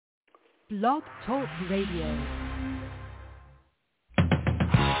Blog Talk Radio.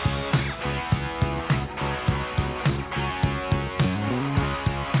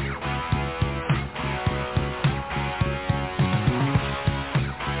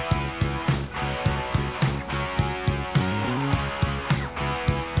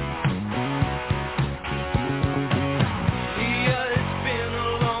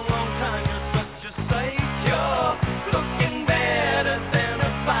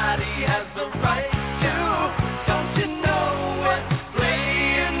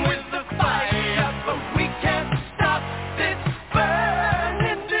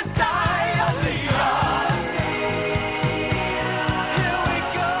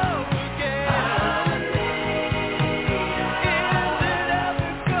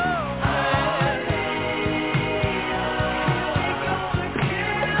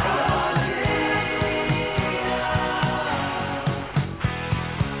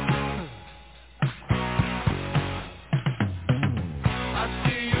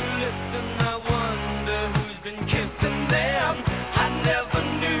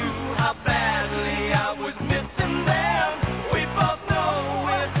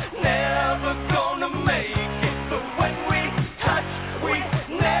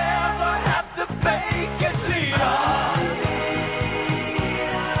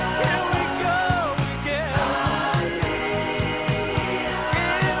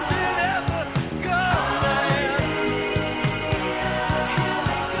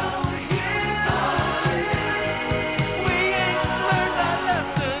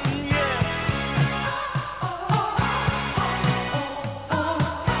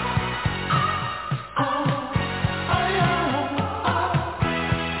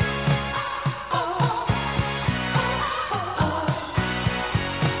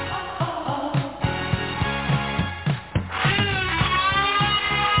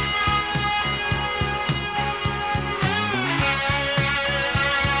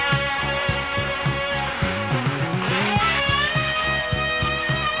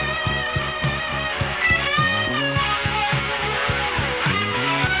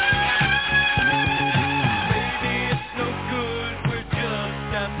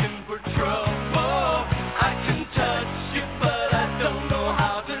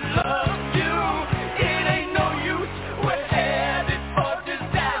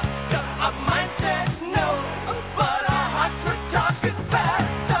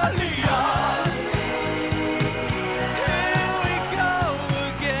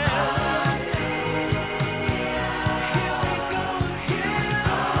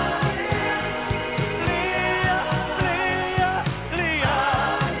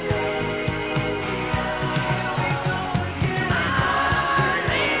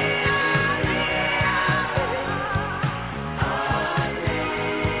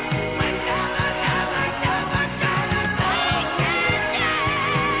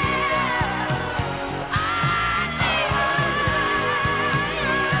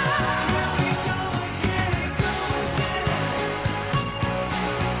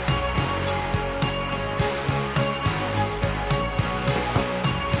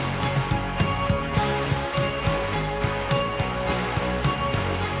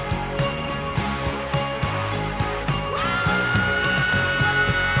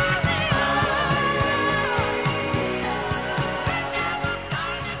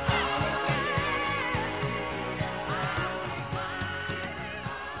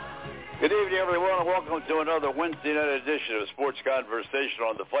 Welcome to another Wednesday night edition of Sports Conversation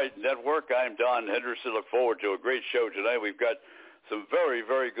on the Fight Network. I'm Don Henderson. Look forward to a great show tonight. We've got some very,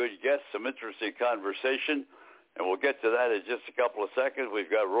 very good guests, some interesting conversation, and we'll get to that in just a couple of seconds. We've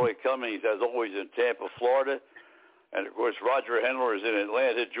got Roy Cummings, as always, in Tampa, Florida. And, of course, Roger Hendler is in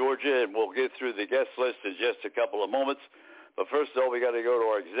Atlanta, Georgia, and we'll get through the guest list in just a couple of moments. But first of all, we got to go to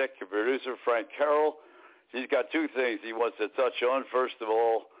our executive producer, Frank Carroll. He's got two things he wants to touch on. First of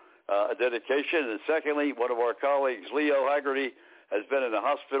all, a dedication, and secondly, one of our colleagues, Leo Haggerty, has been in the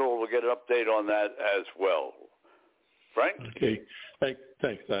hospital. We'll get an update on that as well. Frank? Okay.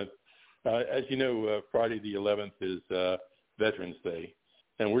 Thanks, Don. As you know, Friday the 11th is Veterans Day,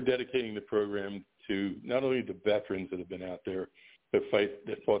 and we're dedicating the program to not only the veterans that have been out there that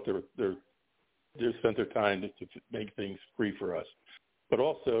fought they spent their time to make things free for us, but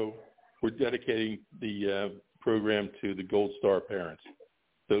also we're dedicating the program to the Gold Star parents,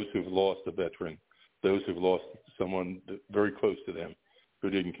 those who've lost a veteran, those who've lost someone very close to them who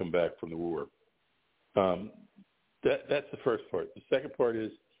didn't come back from the war. That's the first part. The second part is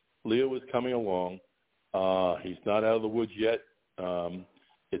Leo is coming along. He's not out of the woods yet.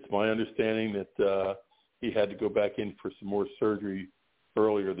 It's my understanding that he had to go back in for some more surgery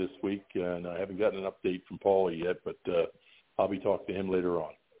earlier this week, and I haven't gotten an update from Paulie yet, but I'll be talking to him later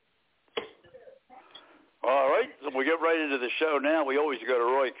on. All right, so we get right into the show now. We always go to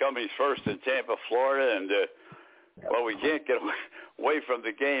Roy Cummings first in Tampa, Florida, and, we can't get away from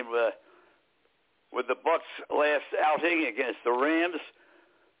the game with the Bucks' last outing against the Rams.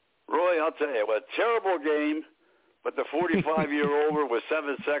 Roy, I'll tell you, a terrible game, but the 45-year-older with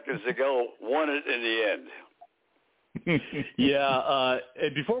 7 seconds to go won it in the end.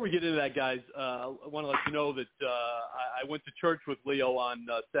 And before we get into that, guys, I want to let you know that I went to church with Leo on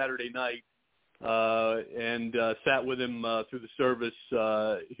Saturday night and sat with him through the service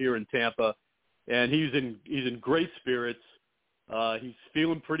here in Tampa, and he's in great spirits. He's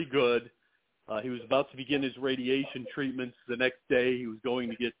feeling pretty good. He was about to begin his radiation treatments the next day. He was going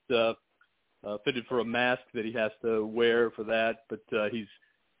to get fitted for a mask that he has to wear for that, but he's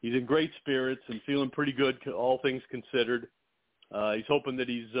in great spirits and feeling pretty good, all things considered. He's hoping that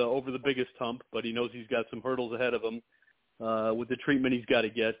he's over the biggest hump, but he knows he's got some hurdles ahead of him with the treatment he's got to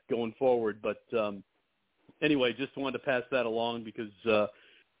get going forward. But anyway, just wanted to pass that along because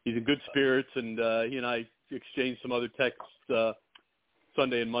he's in good spirits, and he and I exchanged some other texts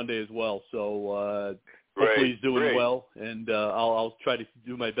Sunday and Monday as well. So hopefully he's doing well, and I'll try to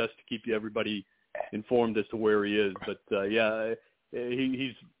do my best to keep everybody informed as to where he is. But,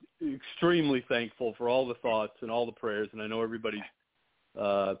 he's extremely thankful for all the thoughts and all the prayers, and I know everybody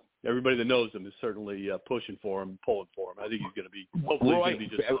that knows him is certainly pushing for him, pulling for him. I think he's going to be hopefully Roy, going to be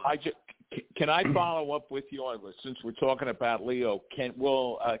just fine. Can I follow up with you on this? Since we're talking about Leo, can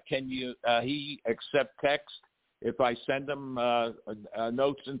he accept text if I send him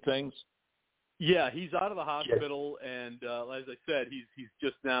notes and things? Yeah, he's out of the hospital, and as I said, he's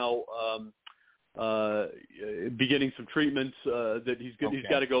just now beginning some treatments that he's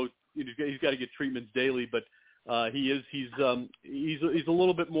got to go. He's got to get treatments daily, but he's a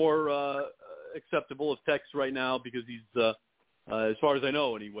little bit more acceptable of text right now because he's as far as I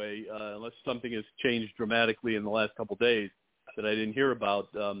know anyway, unless something has changed dramatically in the last couple of days that I didn't hear about.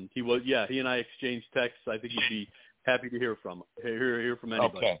 He and I exchanged texts. I think he'd be happy to hear from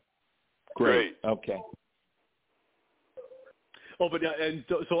anybody. Okay. Great. Okay. Oh, but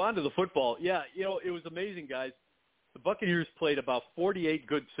so on to the football. Yeah, it was amazing, guys. The Buccaneers played about 48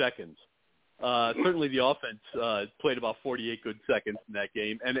 good seconds. Certainly the offense played about 48 good seconds in that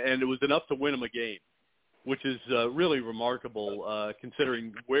game, and it was enough to win them a game, which is really remarkable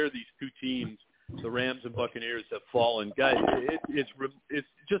considering where these two teams, the Rams and Buccaneers, have fallen. Guys, it's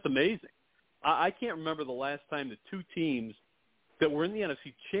just amazing. I can't remember the last time the two teams that were in the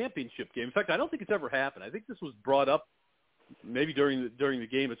NFC Championship game. In fact, I don't think it's ever happened. I think this was brought up maybe during the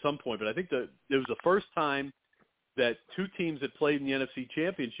game at some point, but I think that it was the first time that two teams that played in the NFC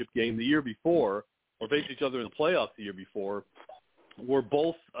Championship game the year before, or faced each other in the playoffs the year before, were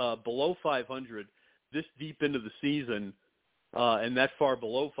both below 500 this deep into the season and that far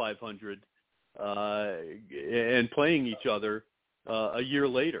below 500 and playing each other a year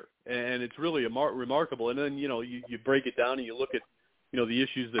later. And it's really remarkable. And then, you break it down and you look at, the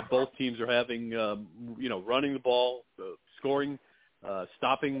issues that both teams are having, running the ball, scoring,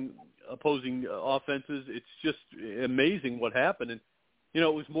 stopping opposing offenses. It's just amazing what happened. And, it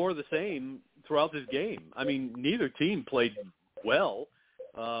was more of the same throughout this game. I mean, neither team played well.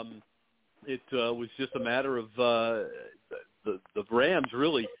 It was just a matter of the Rams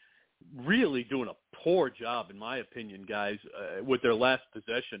really doing a poor job, in my opinion, guys, with their last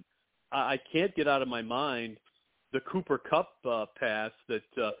possession. I can't get out of my mind the Cooper Kupp pass that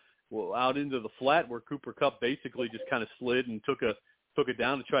out into the flat where Cooper Kupp basically just kind of slid and took it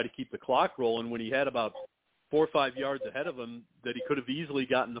down to try to keep the clock rolling when he had about 4 or 5 yards ahead of him that he could have easily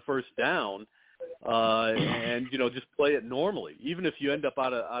gotten the first down and just play it normally. Even if you end up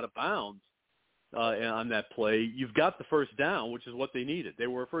out of bounds on that play, you've got the first down, which is what they needed. They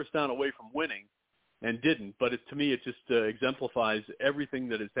were a first down away from winning and didn't. But to me, it just exemplifies everything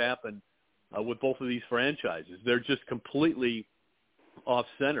that has happened with both of these franchises. They're just completely off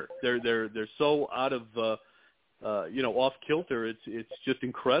center. They're so out of off kilter. It's just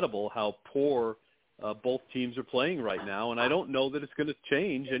incredible how poor both teams are playing right now, and I don't know that it's going to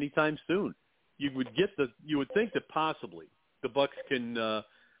change anytime soon. You would think that possibly the Bucs can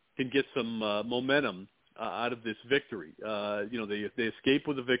get some momentum out of this victory. They escape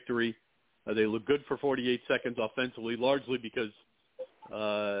with a victory. They look good for 48 seconds offensively, largely because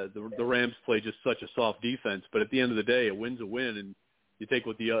the Rams play just such a soft defense. But at the end of the day, a win's a win, and you take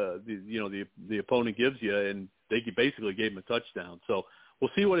what the opponent gives you, and they basically gave him a touchdown. So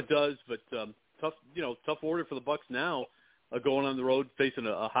we'll see what it does. But tough order for the Bucs now, going on the road facing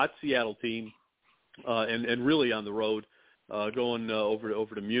a hot Seattle team, and really on the road going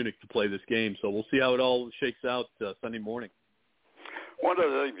over to Munich to play this game. So we'll see how it all shakes out Sunday morning. One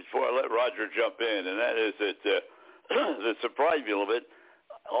other thing before I let Roger jump in, and that is that that surprised me a little bit.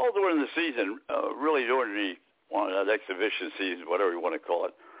 All during the season, really during that exhibition season, whatever you want to call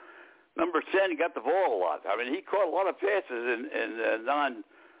it, number 10 got the ball a lot. I mean, he caught a lot of passes in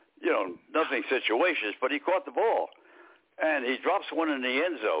nothing situations, but he caught the ball. And he drops one in the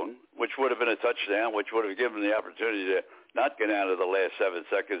end zone, which would have been a touchdown, which would have given him the opportunity to not get out of the last 7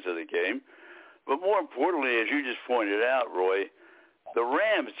 seconds of the game. But more importantly, as you just pointed out, Roy, the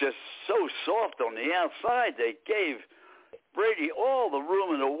Rams just so soft on the outside. They gave Brady all the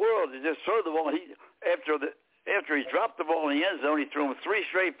room in the world to just throw the ball. After he dropped the ball in the end zone, he threw him 3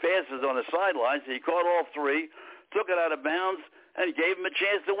 straight passes on the sidelines. He caught all 3, took it out of bounds, and gave him a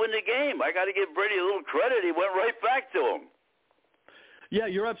chance to win the game. I got to give Brady a little credit. He went right back to him. Yeah,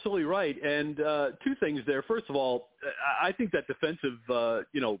 you're absolutely right. And 2 things there. First of all, I think that defensive,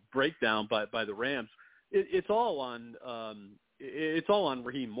 breakdown by the Rams, it's all on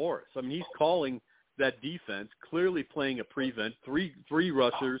Raheem Morris. I mean, he's calling that defense, clearly playing a prevent, 3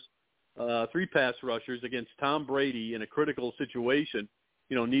 rushers, 3 pass rushers against Tom Brady in a critical situation,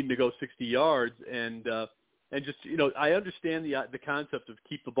 needing to go 60 yards. And just, I understand the concept of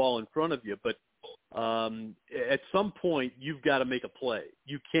keep the ball in front of you, but at some point you've got to make a play.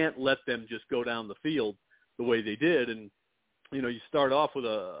 You can't let them just go down the field the way they did. And, you start off with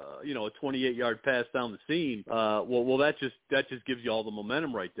a 28-yard pass down the seam. Well, that just gives you all the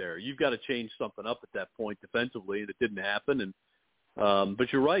momentum right there. You've got to change something up at that point defensively, and it didn't happen. And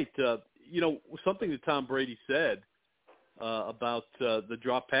but you're right. Something that Tom Brady said about the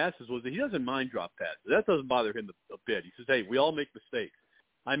drop passes was that he doesn't mind drop passes. That doesn't bother him a bit. He says, hey, we all make mistakes.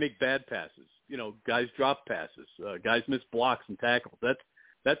 I make bad passes. Guys drop passes. Guys miss blocks and tackles.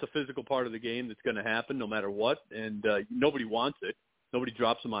 That's a physical part of the game that's going to happen no matter what, and nobody wants it. Nobody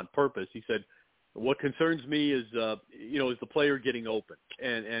drops them on purpose. He said, what concerns me is is the player getting open.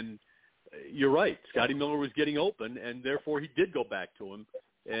 And you're right. Scotty Miller was getting open, and therefore he did go back to him,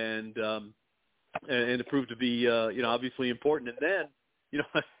 and it proved to be obviously important. And then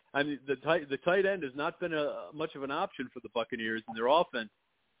I mean the tight end has not been much of an option for the Buccaneers in their offense.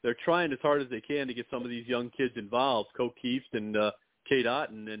 They're trying as hard as they can to get some of these young kids involved, Ko Kieft and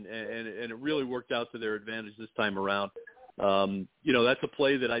Kayden, and it really worked out to their advantage this time around. That's a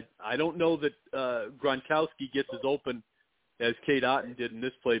play that I don't know that Gronkowski gets as open as Kayden did in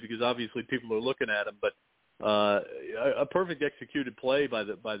this play, because obviously people are looking at him, but a perfect executed play by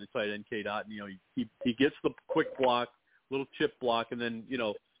the tight end Kayden. He gets the quick block, little chip block, and then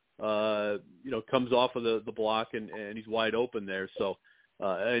comes off of the block and he's wide open there. So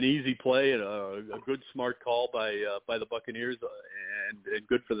an easy play and a good smart call by the Buccaneers, and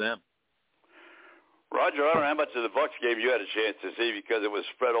good for them. Roger, I don't know how much of the Bucs game you had a chance to see, because it was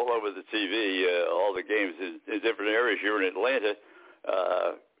spread all over the TV, all the games in different areas. You're in Atlanta,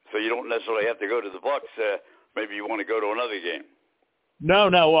 so you don't necessarily have to go to the Bucs. Maybe you want to go to another game. No.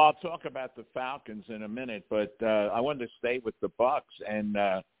 Well, I'll talk about the Falcons in a minute, but I wanted to stay with the Bucs. And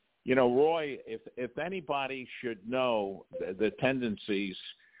Roy, if anybody should know the tendencies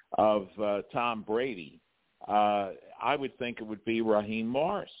of Tom Brady, I would think it would be Raheem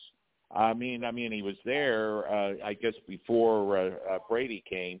Morris. I mean, he was there, I guess, before Brady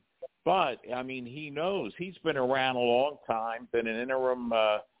came. But, I mean, he knows. He's been around a long time, been an interim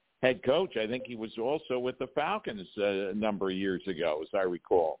head coach. I think he was also with the Falcons a number of years ago, as I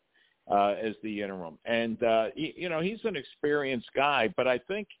recall, as the interim. And, he's an experienced guy. But I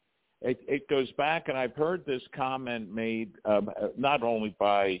think it goes back, and I've heard this comment made not only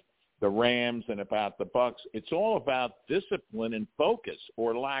by the Rams and about the Bucs. It's all about discipline and focus,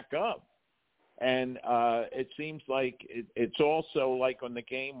 or lack of. And it seems like it's also like on the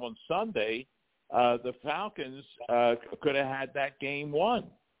game on Sunday, the Falcons could have had that game won,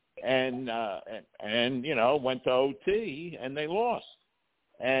 and went to OT and they lost.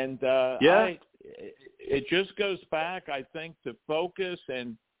 And it just goes back, I think, to focus.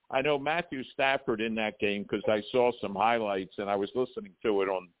 And I know Matthew Stafford in that game, because I saw some highlights and I was listening to it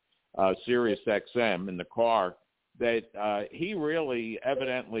on Sirius XM in the car, that he really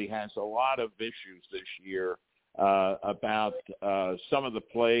evidently has a lot of issues this year about some of the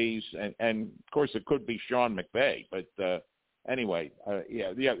plays, and of course it could be Sean McVay, but anyway,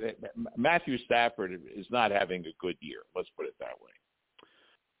 Matthew Stafford is not having a good year. Let's put it that way.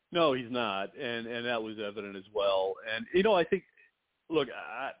 No, he's not, and that was evident as well. And I think, look,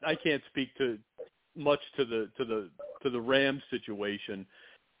 I can't speak to much to the Rams situation.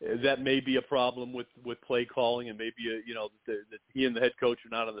 That may be a problem with play calling, and maybe that he and the head coach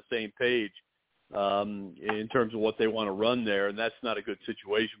are not on the same page. in terms of what they want to run there, and that's not a good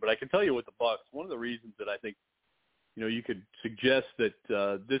situation. But I can tell you with the Bucks, one of the reasons that I think, you could suggest that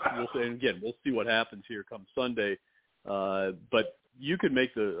this will say, and again, we'll see what happens here come Sunday, but you could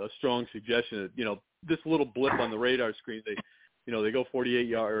make a strong suggestion that, this little blip on the radar screen, they go 48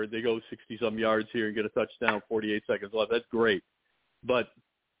 yards, or they go 60-some yards here and get a touchdown, 48 seconds left. That's great. But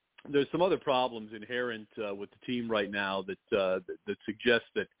there's some other problems inherent with the team right now that suggest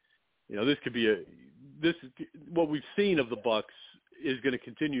that, this could be what we've seen of the Bucks is going to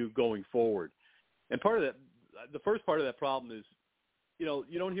continue going forward. And part of that, the first part of that problem is, you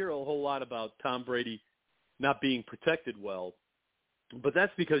don't hear a whole lot about Tom Brady not being protected well, but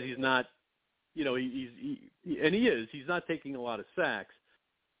that's because he's not, he's not taking a lot of sacks,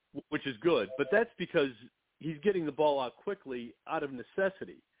 which is good, but that's because he's getting the ball out quickly out of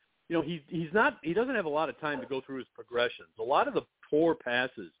necessity. He doesn't have a lot of time to go through his progressions. A lot of the poor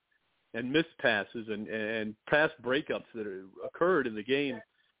passes and missed passes and pass breakups that occurred in the game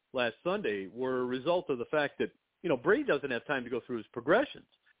last Sunday were a result of the fact that, Brady doesn't have time to go through his progressions.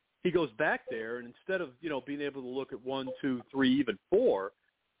 He goes back there, and instead of, being able to look at 1, 2, 3, even 4,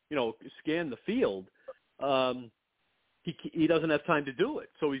 scan the field, he doesn't have time to do it.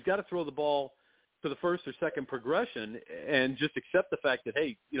 So he's got to throw the ball to the first or second progression and just accept the fact that,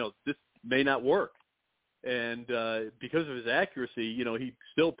 hey, this may not work. And because of his accuracy, he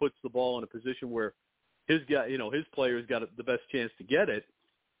still puts the ball in a position where his guy, his player's got the best chance to get it.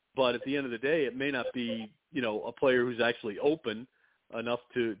 But at the end of the day, it may not be, a player who's actually open enough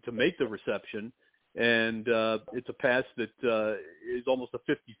to make the reception. And it's a pass that is almost a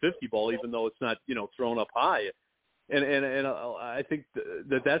 50-50 ball, even though it's not, thrown up high. And I think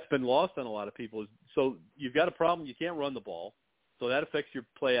that's been lost on a lot of people. So you've got a problem. You can't run the ball. So that affects your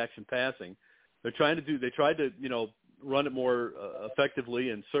play action passing. They tried to, run it more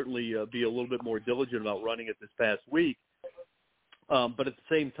effectively and certainly be a little bit more diligent about running it this past week. But at the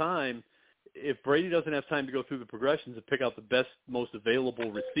same time, if Brady doesn't have time to go through the progressions and pick out the best, most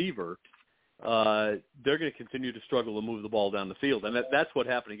available receiver, they're going to continue to struggle to move the ball down the field. And that's what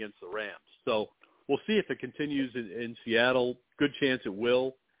happened against the Rams. So we'll see if it continues in Seattle. Good chance it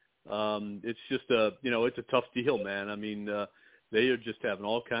will. It's just it's a tough deal, man. I mean, they are just having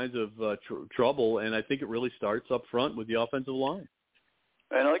all kinds of trouble, and I think it really starts up front with the offensive line.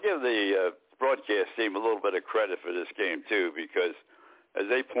 And I'll give the broadcast team a little bit of credit for this game, too, because as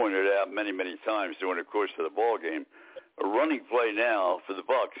they pointed out many, many times during the course of the ball game, a running play now for the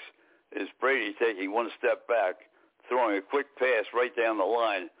Bucks is Brady taking one step back, throwing a quick pass right down the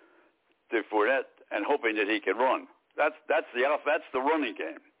line to Fournette and hoping that he can run. That's the running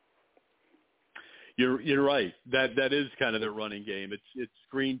game. You're right. That is kind of their running game. It's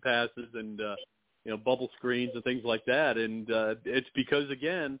screen passes and bubble screens and things like that. And it's because,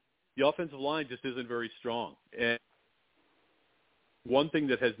 again, the offensive line just isn't very strong. And one thing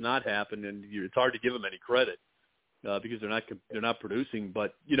that has not happened, and it's hard to give them any credit because they're not producing,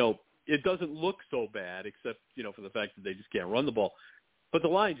 but it doesn't look so bad except for the fact that they just can't run the ball. But the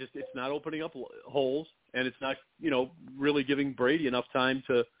line it's not opening up holes, and it's not really giving Brady enough time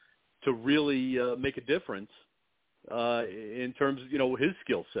to really make a difference in terms of his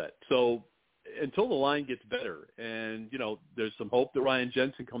skill set. So until the line gets better, and there's some hope that Ryan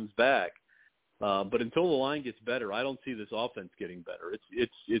Jensen comes back, but until the line gets better, I don't see this offense getting better.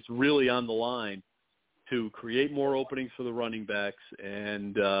 It's really on the line to create more openings for the running backs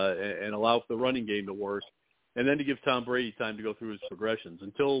and allow for the running game to work, and then to give Tom Brady time to go through his progressions.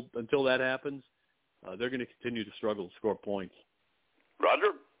 Until that happens, they're going to continue to struggle to score points.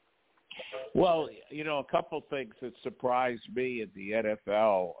 Roger? Well, a couple things that surprised me at the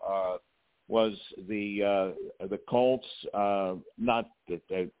NFL was the Colts. Not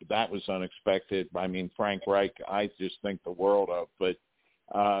that was unexpected. I mean, Frank Reich, I just think the world of, but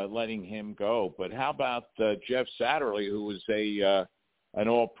letting him go. But how about Jeff Satterley, who was an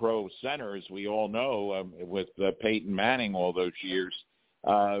all-pro center, as we all know, with Peyton Manning all those years.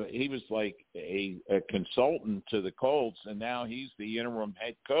 He was like a consultant to the Colts, and now he's the interim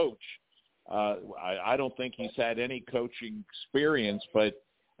head coach. I don't think he's had any coaching experience, but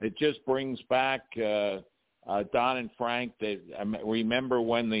it just brings back Don and Frank. Remember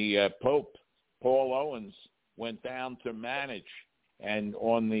when the Pope, Paul Owens, went down to manage and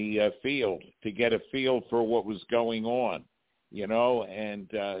on the field to get a feel for what was going on,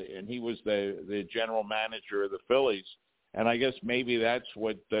 and he was the general manager of the Phillies. And I guess maybe that's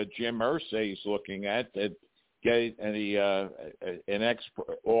what Jim Irsay is looking at, that get an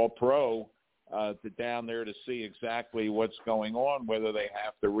all-pro to down there to see exactly what's going on, whether they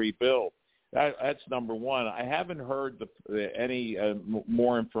have to rebuild. That's number one. I haven't heard any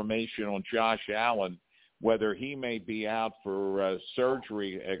more information on Josh Allen, whether he may be out for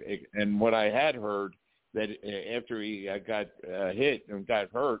surgery. And what I had heard, that after he got hit and got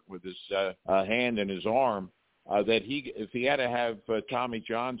hurt with his hand and his arm, that if he had to have Tommy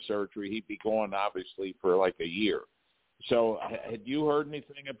John surgery, he'd be gone, obviously, for like a year. So had you heard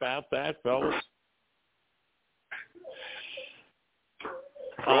anything about that, fellas?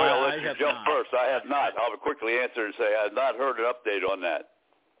 Roy, I'll let you jump first. I have not. I'll quickly answer and say I have not heard an update on that.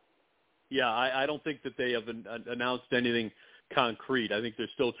 Yeah, I don't think that they have announced anything concrete. I think they're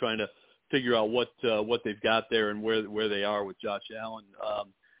still trying to figure out what they've got there and where they are with Josh Allen.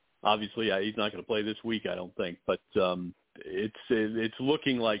 Obviously, he's not going to play this week, I don't think. But it's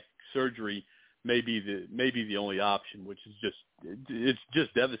looking like surgery may be the only option, which is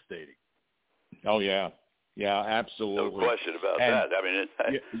just devastating. Oh yeah. Yeah, absolutely. No question about that. I mean,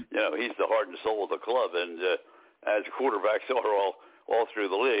 he's the heart and soul of the club, and as quarterbacks are all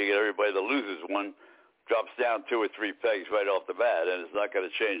through the league, and everybody that loses one drops down 2 or 3 pegs right off the bat, and it's not going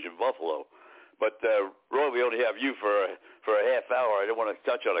to change in Buffalo. But Roy, we only have you for a half hour. I don't want to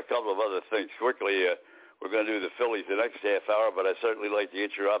touch on a couple of other things quickly. We're going to do the Phillies the next half hour, but I'd certainly like to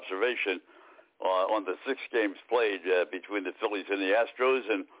get your observation on the 6 games played between the Phillies and the Astros,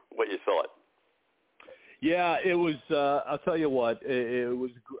 and what you thought. Yeah, it was. I'll tell you what. It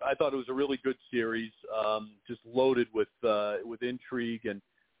was. I thought it was a really good series, just loaded with intrigue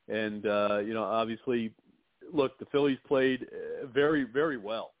and obviously, look, the Phillies played very, very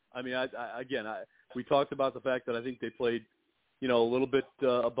well. I mean, we talked about the fact that I think they played, a little bit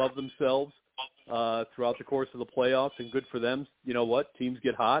above themselves throughout the course of the playoffs, and good for them. You know what? Teams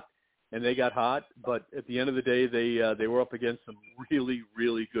get hot, and they got hot, but at the end of the day, they were up against some really,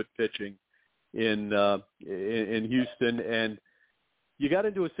 really good pitching in Houston, and you got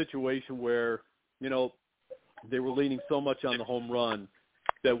into a situation where they were leaning so much on the home run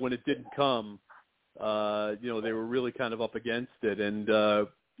that when it didn't come, they were really kind of up against it, and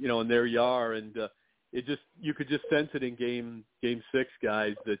and there you are, and you could just sense it in game 6,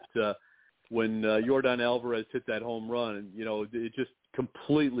 guys, that when Yordan Alvarez hit that home run, it just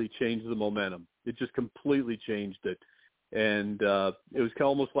completely changed the momentum. It just completely changed it. And it was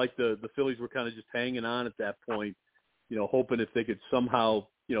almost like the Phillies were kind of just hanging on at that point, hoping if they could somehow,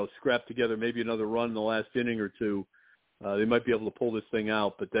 scrap together maybe another run in the last inning or two, they might be able to pull this thing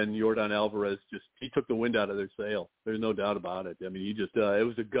out. But then Yordan Alvarez he took the wind out of their sail. There's no doubt about it. I mean, it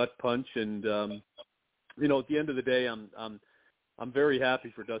was a gut punch. And, at the end of the day, I'm very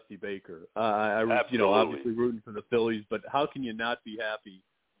happy for Dusty Baker. I was, obviously rooting for the Phillies, but how can you not be happy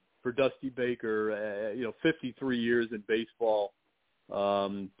for Dusty Baker? 53 years in baseball,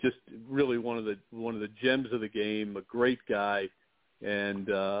 just really one of the gems of the game, a great guy, and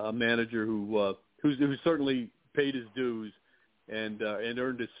a manager who certainly paid his dues and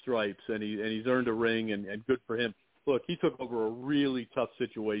earned his stripes, and he's earned a ring, and good for him. Look, he took over a really tough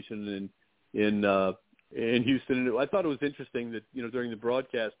situation in Houston, and I thought it was interesting that during the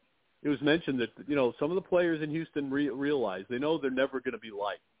broadcast it was mentioned that some of the players in Houston realize they know they're never going to be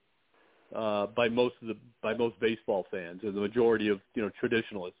liked by most baseball fans, or the majority of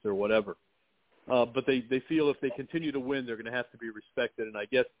traditionalists or whatever. But they feel if they continue to win, they're going to have to be respected. And I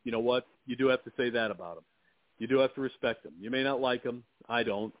guess you do have to say that about them. You do have to respect them. You may not like them. I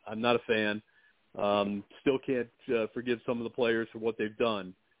don't. I'm not a fan. Still can't forgive some of the players for what they've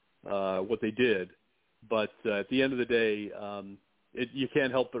done, what they did. But at the end of the day, you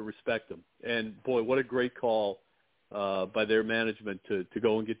can't help but respect them. And boy, what a great call by their management to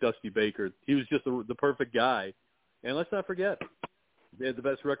go and get Dusty Baker. He was just the perfect guy. And let's not forget, they had the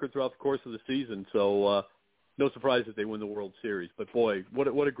best record throughout the course of the season. So no surprise that they win the World Series. But boy, what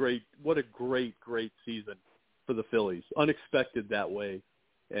a great season for the Phillies. Unexpected that way,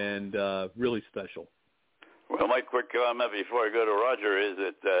 and really special. Well, my quick comment before I go to Roger is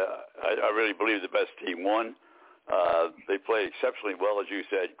that I really believe the best team won. They played exceptionally well, as you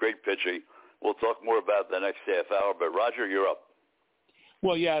said. Great pitching. We'll talk more about the next half hour, but Roger, you're up.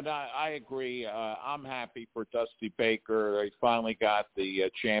 Well, yeah, I agree. I'm happy for Dusty Baker. He finally got the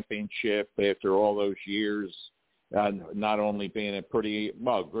championship after all those years, not only being a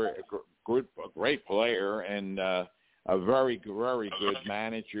great player and a very, very good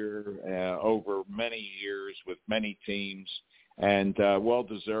manager over many years with many teams, and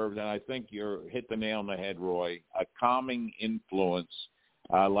well-deserved. And I think you hit the nail on the head, Roy. A calming influence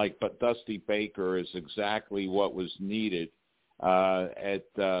but Dusty Baker is exactly what was needed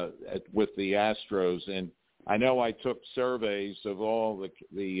with the Astros. And I know I took surveys of all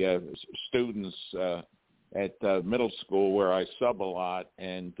the students at middle school where I sub a lot,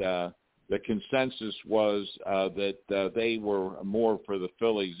 and the consensus was that they were more for the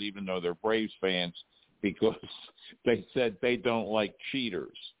Phillies, even though they're Braves fans, because they said they don't like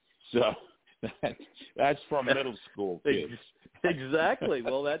cheaters. So that's from middle school kids. Exactly.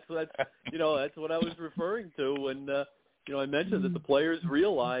 Well, that's what I was referring to when I mentioned that the players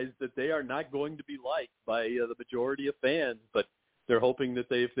realize that they are not going to be liked by the majority of fans, but they're hoping that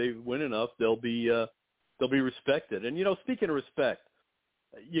if they win enough, they'll be respected. And speaking of respect,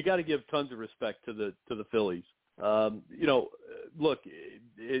 you got to give tons of respect to the Phillies. Look,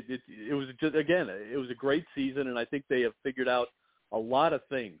 it was just, again, it was a great season, and I think they have figured out a lot of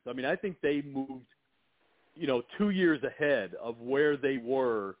things. I mean, I think they moved 2 years ahead of where they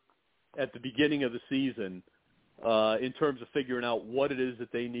were at the beginning of the season in terms of figuring out what it is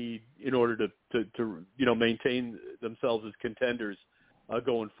that they need in order to maintain themselves as contenders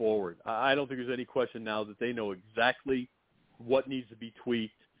going forward. I don't think there's any question now that they know exactly what needs to be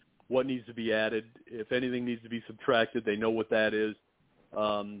tweaked, what needs to be added. If anything needs to be subtracted, they know what that is.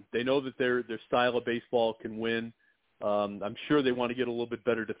 They know that their style of baseball can win. I'm sure they want to get a little bit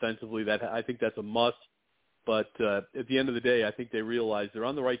better defensively. I think that's a must. But at the end of the day, I think they realize they're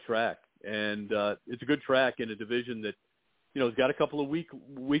on the right track. And it's a good track in a division that, has got a couple of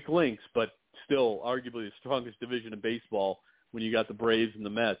weak links, but still arguably the strongest division in baseball when you got the Braves and the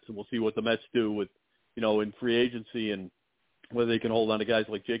Mets. And we'll see what the Mets do with, in free agency and whether they can hold on to guys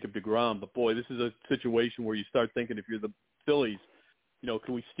like Jacob deGrom. But, boy, this is a situation where you start thinking, if you're the Phillies,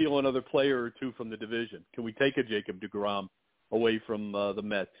 can we steal another player or two from the division? Can we take a Jacob deGrom away from the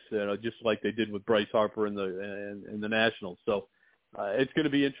Mets, just like they did with Bryce Harper in the Nationals? So it's going to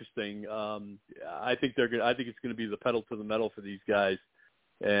be interesting. I think it's going to be the pedal to the metal for these guys,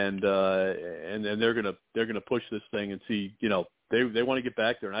 and they're going to push this thing and see. They want to get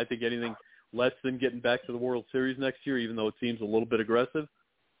back there, and I think anything less than getting back to the World Series next year, even though it seems a little bit aggressive,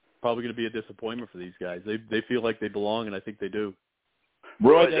 probably going to be a disappointment for these guys. They feel like they belong, and I think they do.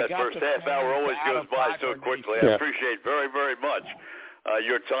 Roy, that first half hour always goes by so quickly. I appreciate very, very much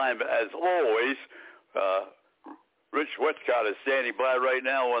your time, as always. Rich Westcott is standing by right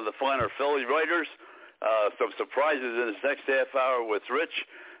now, one of the finer Philly writers. Some surprises in this next half hour with Rich.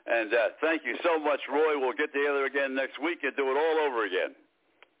 And thank you so much, Roy. We'll get together again next week and do it all over again.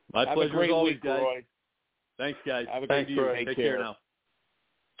 My pleasure as always, guys. Roy. Thanks, guys. Have a great day. Take care now.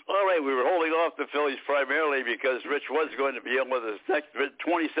 All right, we were holding off the Phillies primarily because Rich was going to be in with his next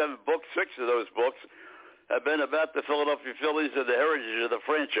 27 books. 6 of those books have been about the Philadelphia Phillies and the heritage of the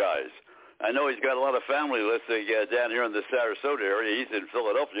franchise. I know he's got a lot of family listening down here in the Sarasota area. He's in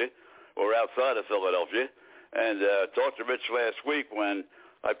Philadelphia or outside of Philadelphia. And talked to Rich last week when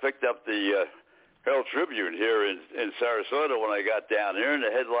I picked up the Herald Tribune here in Sarasota when I got down here, and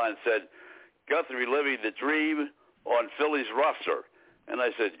the headline said, Guthrie living the dream on Phillies roster. And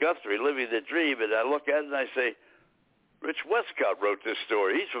I said, Guthrie living the dream, and I look at it and I say, Rich Westcott wrote this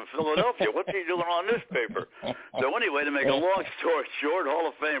story. He's from Philadelphia. What's he doing on this paper? So anyway, to make a long story short, Hall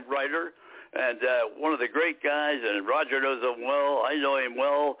of Fame writer, and one of the great guys, and Roger knows him well. I know him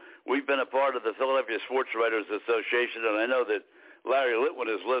well. We've been a part of the Philadelphia Sports Writers Association, and I know that Larry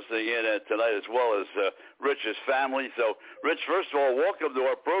Litwin is listening in tonight as well as Rich's family. So, Rich, first of all, welcome to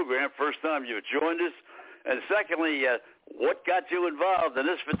our program. First time you've joined us. And secondly, what got you involved in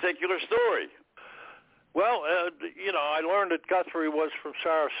this particular story? Well, I learned that Guthrie was from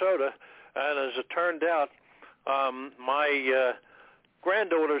Sarasota, and as it turned out, my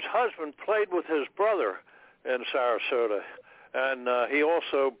granddaughter's husband played with his brother in Sarasota, and he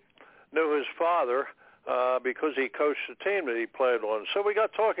also knew his father because he coached the team that he played on. So we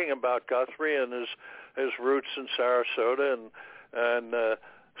got talking about Guthrie and his roots in Sarasota, and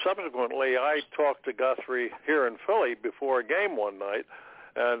subsequently I talked to Guthrie here in Philly before a game one night,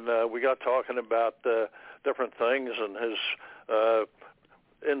 and we got talking about different things and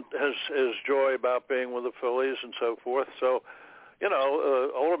his joy about being with the Phillies and so forth. So,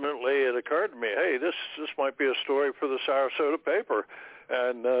 ultimately it occurred to me, hey, this might be a story for the Sarasota paper.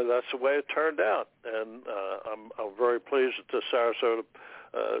 And that's the way it turned out. And I'm very pleased that the Sarasota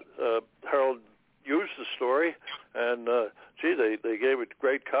Herald used the story. And, they gave it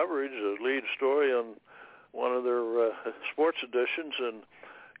great coverage, a lead story on one of their sports editions. And,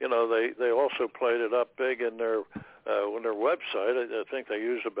 they also played it up big in their on their website. I think they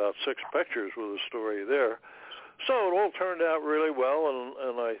used about 6 pictures with the story there. So it all turned out really well,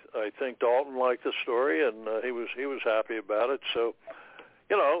 and I think Dalton liked the story, and he was happy about it. So,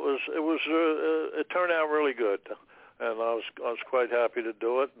 it turned out really good, and I was quite happy to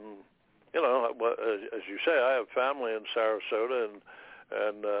do it. And as you say, I have family in Sarasota,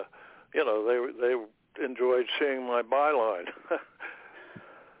 and they enjoyed seeing my byline.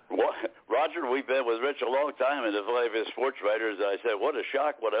 Well, Roger, we've been with Rich a long time, and as one of his sports writers, I said, what a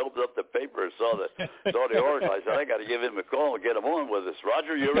shock when I opened up the paper and saw the article. I said, I got to give him a call and get him on with us.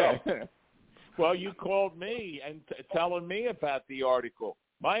 Roger, you're up. Well, you called me and telling me about the article.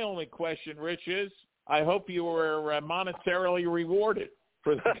 My only question, Rich, is I hope you were monetarily rewarded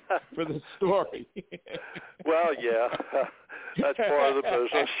for the story. Well, yeah, that's part of the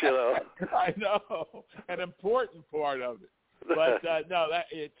business, you know. I know, an important part of it. But no,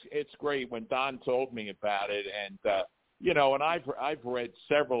 it's great when Don told me about it, and you know, and I've read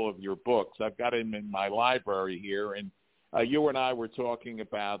several of your books. I've got them in my library here, and you and I were talking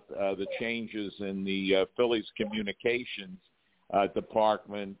about the changes in the Phillies communications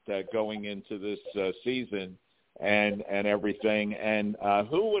department going into this season and everything. And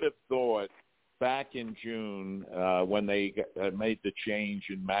who would have thought back in June when they made the change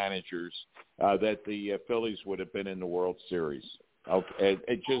in managers that the Phillies would have been in the World Series? Okay,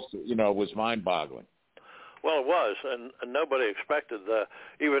 it just, you know, was mind-boggling. Well, it was, and nobody expected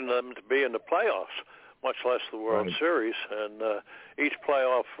even them to be in the playoffs, much less the World Series. And each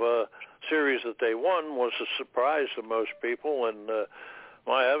playoff series that they won was a surprise to most people. And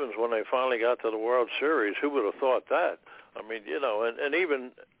my heavens, when they finally got to the World Series, who would have thought that? I mean, you know, and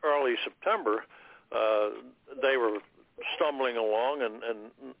even early September, they were stumbling along,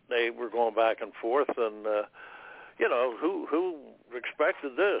 and they were going back and forth. And, you know, who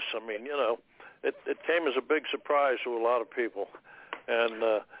expected this? I mean, you know, it came as a big surprise to a lot of people.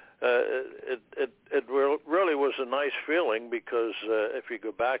 And it really was a nice feeling because if you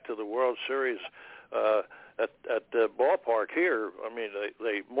go back to the World Series at the ballpark here, I mean,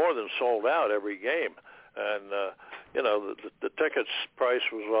 they more than sold out every game. And, you know, the tickets price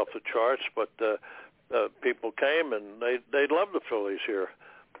was off the charts, but people came and they loved the Phillies here.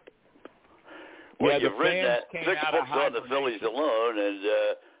 Well, you've written 6 books on the Phillies alone,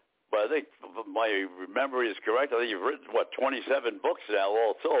 and but I think if my memory is correct, I think you've written 27 books now,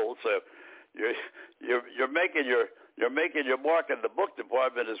 all told. So you're making your mark in the book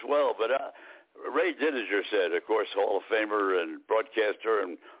department as well. But Ray Dininger said, of course, Hall of Famer and broadcaster,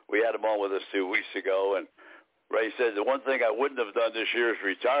 and we had him on with us 2 weeks ago. And Ray said the one thing I wouldn't have done this year is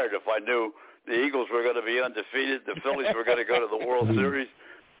retired if I knew the Eagles were going to be undefeated, the Phillies were going to go to the World Series,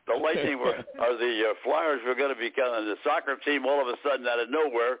 the Lightning the Flyers were going to become the soccer team all of a sudden out of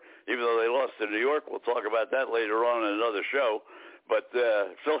nowhere, even though they lost to New York. We'll talk about that later on in another show. But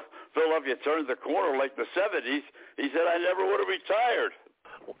Philadelphia turned the corner like the 70s. He said, I never would have retired.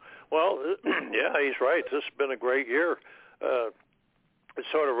 Well, yeah, he's right. This has been a great year. It's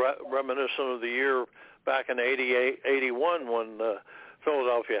sort of reminiscent of the year back in 81 when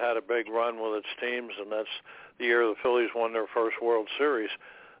Philadelphia had a big run with its teams, and that's the year the Phillies won their first World Series.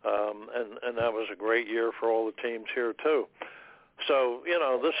 And that was a great year for all the teams here, too. So, you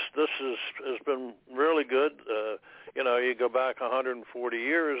know, this has been really good. You know, you go back 140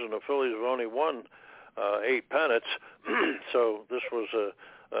 years, and the Phillies have only won 8 pennants. So this was a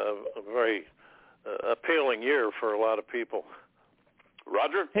very appealing year for a lot of people.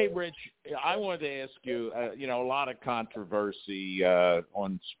 Roger? Hey, Rich, I wanted to ask you, you know, a lot of controversy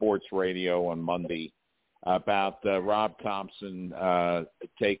on sports radio on Monday about Rob Thompson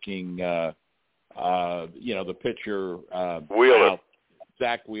taking, you know, the pitcher Wheeler.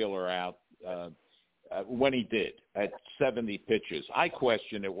 Zach Wheeler out when he did at 70 pitches. I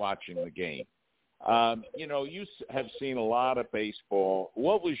questioned it watching the game. You know, you have seen a lot of baseball.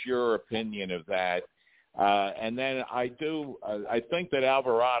 What was your opinion of that? And then I think that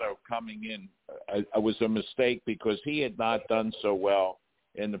Alvarado coming in was a mistake because he had not done so well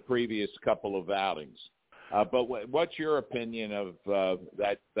in the previous couple of outings. But what's your opinion of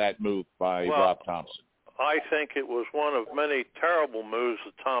that move by Rob Thompson? I think it was one of many terrible moves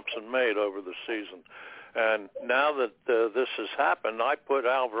that Thompson made over the season. And now that this has happened, I put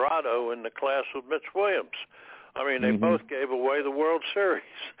Alvarado in the class with Mitch Williams. I mean, they both gave away the World Series.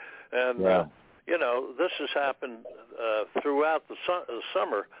 And, you know, this has happened throughout the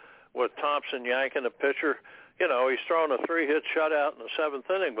summer with Thompson yanking a pitcher. You know, he's thrown a 3-hit shutout in the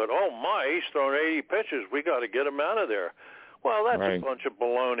 7th inning, but, oh, my, he's thrown 80 pitches. We got to get him out of there. Well, that's a bunch of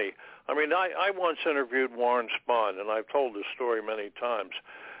baloney. I mean, I once interviewed Warren Spahn, and I've told this story many times.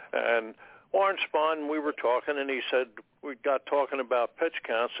 And Warren Spahn, we were talking, and he said, we got talking about pitch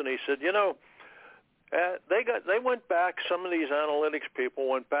counts, and he said, you know, they went back, some of these analytics people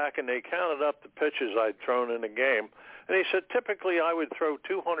went back, and they counted up the pitches I'd thrown in a game. And he said, typically I would throw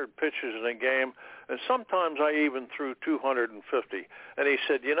 200 pitches in a game, and sometimes I even threw 250. And he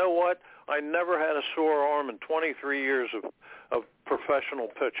said, you know what? I never had a sore arm in 23 years of professional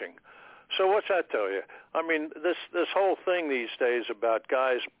pitching. So what's that tell you? I mean, this whole thing these days about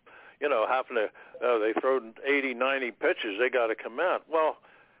guys happen to they throw 80, 90 pitches, they got to come out. Well,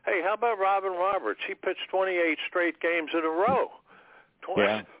 hey, how about Robin Roberts? He pitched 28 straight games in a row.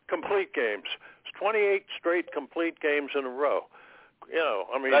 Complete games. It's 28 straight complete games in a row.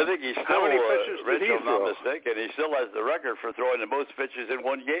 I think he's still, how many pitches did he Rich, if I'm throw? not mistaken, he still has the record for throwing the most pitches in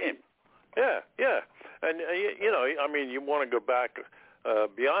one game. Yeah. And, you want to go back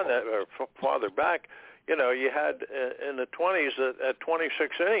beyond that, or farther back. You had in the 20s a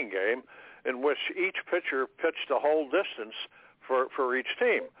 26-inning game in which each pitcher pitched the whole distance for each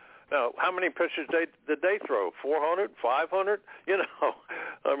team. Now, how many pitches did they throw? 400, 500?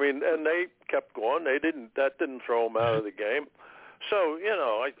 And they kept going. That didn't throw them out of the game. So,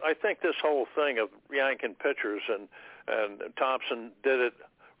 I think this whole thing of yanking pitchers and Thompson did it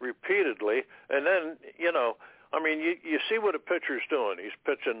repeatedly. And then, you see what a pitcher's doing. He's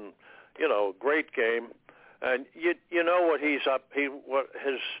pitching, a great game. And you know what what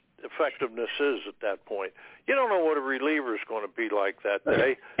his effectiveness is at that point. You don't know what a reliever is going to be like that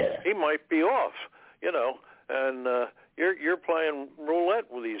day. He might be off, and you're playing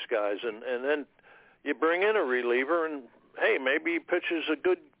roulette with these guys, and then you bring in a reliever, and hey, maybe he pitches a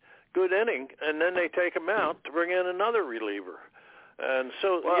good inning, and then they take him out to bring in another reliever. And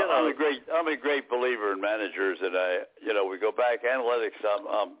so, I'm a great believer in managers, and we go back analytics.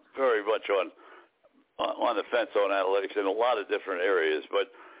 I'm very much on the fence on analytics in a lot of different areas,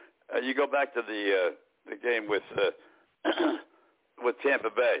 but you go back to the game with Tampa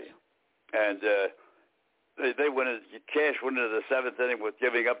Bay, and they went. Cash went into the seventh inning with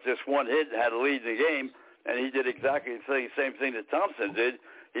giving up just one hit and had a lead in the game, and he did exactly the same thing that Thompson did.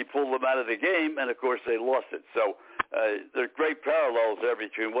 He pulled them out of the game, and of course they lost it. So there's great parallels there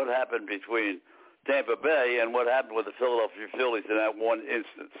between what happened between Tampa Bay and what happened with the Philadelphia Phillies in that one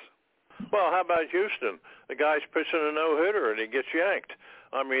instance. Well, how about Houston? The guy's pitching a no-hitter and he gets yanked.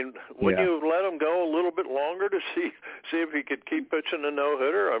 I mean, wouldn't you let him go a little bit longer to see if he could keep pitching a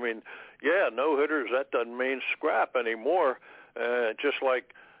no-hitter? I mean, no-hitters, that doesn't mean scrap anymore. Just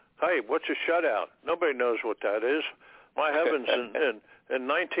like, hey, what's a shutout? Nobody knows what that is. My heavens, in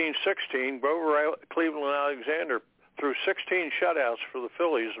 1916, Grover Cleveland Alexander threw 16 shutouts for the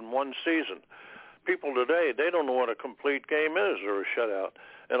Phillies in one season. People today, they don't know what a complete game is or a shutout.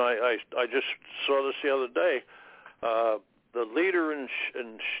 And I just saw this the other day. The leader in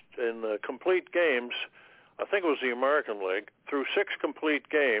complete games, I think it was the American League, threw 6 complete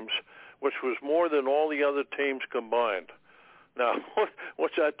games, which was more than all the other teams combined. Now,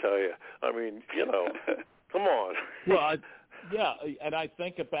 what's that tell you? I mean, come on. Well, and I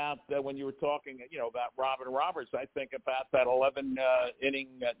think about when you were talking, about Robin Roberts, I think about that 11-inning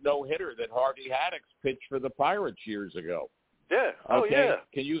no-hitter that Harvey Haddix pitched for the Pirates years ago. Yeah.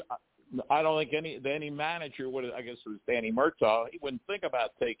 Can you? I don't think any manager would. I guess it was Danny Murtaugh. He wouldn't think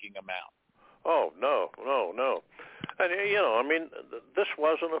about taking him out. Oh no. And this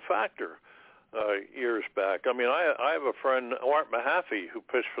wasn't a factor years back. I mean, I have a friend, Art Mahaffey, who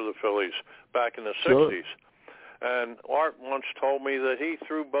pitched for the Phillies back in the 60s. And Art once told me that he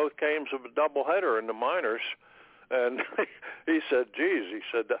threw both games of a doubleheader in the minors. And he said,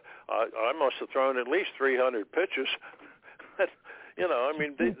 I must have thrown at least 300 pitches. I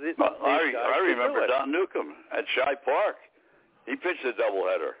remember Don Newcomb at Shy Park. He pitched a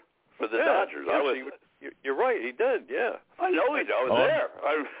doubleheader for the Dodgers. You're right, he did, yeah. I know he did. I was there.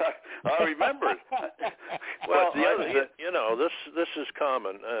 I remember it. Well, this is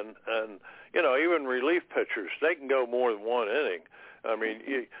common, and even relief pitchers, they can go more than one inning. I mean,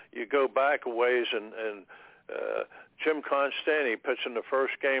 you go back a ways, and Jim Constanti pitched in the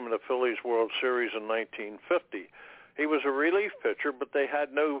first game of the Phillies World Series in 1950. He was a relief pitcher, but they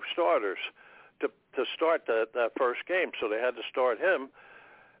had no starters to start that first game, so they had to start him,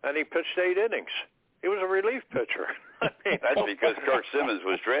 and he pitched 8 innings. He was a relief pitcher. That's because Kirk Simmons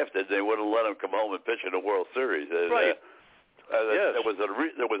was drafted. They wouldn't let him come home and pitch in the World Series. Right. Yes. There was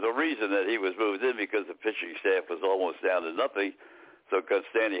a reason that he was moved in, because the pitching staff was almost down to nothing, so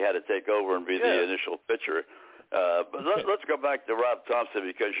Constanti had to take over and be the initial pitcher. But let's go back to Rob Thompson,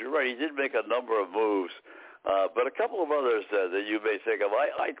 because you're right. He did make a number of moves. But a couple of others that you may think of,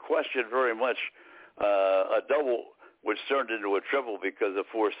 I question very much a double, which turned into a triple because of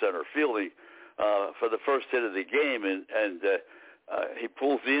forced center fielding for the first hit of the game, and he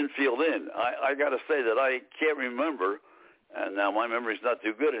pulls the infield in. I got to say that I can't remember, and now my memory's not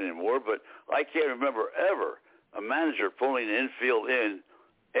too good anymore, but I can't remember ever a manager pulling the infield in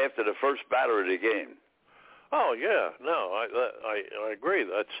after the first batter of the game. Oh, yeah. No, I agree.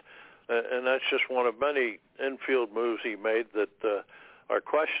 That's just one of many infield moves he made that are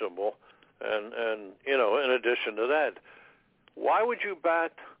questionable. And in addition to that, why would you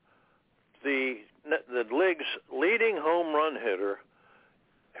bat the league's leading home run hitter,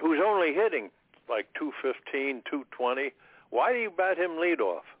 who's only hitting like 215, 220. Why do you bat him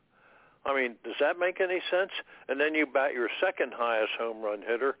leadoff? I mean, does that make any sense? And then you bat your second highest home run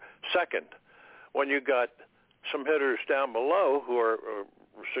hitter second, when you got some hitters down below who are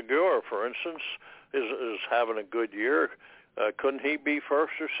Segura, for instance, is having a good year. Couldn't he be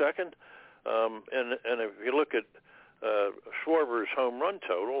first or second? And if you look at Schwarber's home run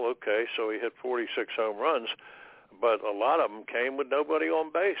total, okay, so he hit 46 home runs, but a lot of them came with nobody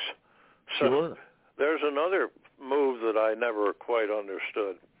on base. So sure. There's another move that I never quite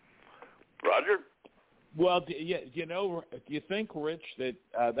understood. Roger? Well, do you think, Rich, that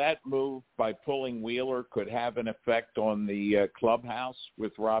that move by pulling Wheeler could have an effect on the clubhouse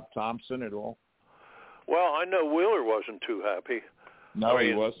with Rob Thompson at all? Well, I know Wheeler wasn't too happy. No,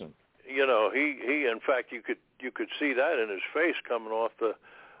 he wasn't. You know, he in fact you could see that in his face coming off the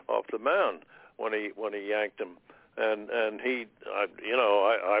mound when he yanked him, and he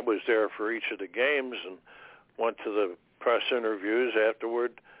I was there for each of the games and went to the press interviews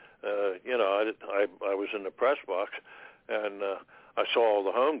afterward. I was in the press box, and I saw all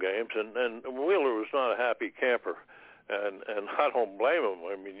the home games, and Wheeler was not a happy camper, and I don't blame him.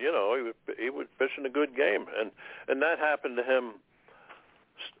 I mean, he was pitching a good game, and that happened to him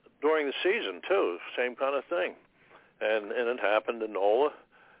during the season too, same kind of thing, and it happened to Nola.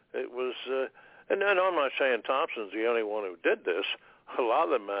 It was, and then I'm not saying Thompson's the only one who did this. A lot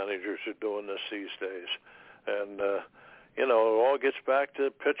of the managers are doing this these days, and it all gets back to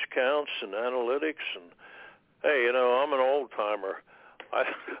pitch counts and analytics. And hey, I'm an old timer. I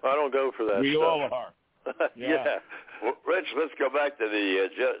don't go for that we stuff. We all are. Yeah. Well, Rich, let's go back to the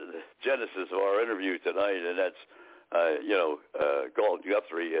genesis of our interview tonight, and that's Galton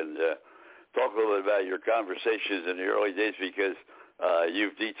Guthrie, and talk a little bit about your conversations in the early days, because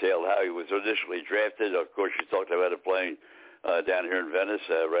you've detailed how he was initially drafted. Of course, you talked about it playing down here in Venice,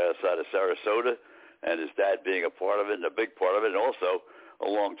 right outside of Sarasota, and his dad being a part of it, and a big part of it, and also a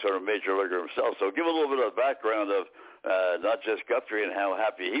long-term major leaguer himself. So give a little bit of background of not just Guthrie and how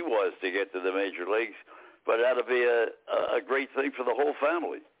happy he was to get to the major leagues, but how to be a great thing for the whole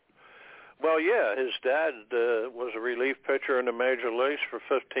family. Well, yeah, his dad was a relief pitcher in the major leagues for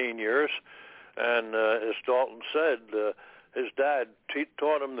 15 years, and as Dalton said, his dad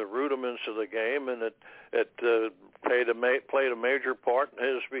taught him the rudiments of the game, and it played a major part in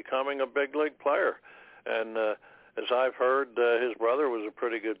his becoming a big league player. And as I've heard, his brother was a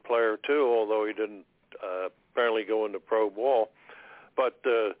pretty good player too, although he didn't apparently go into pro ball. But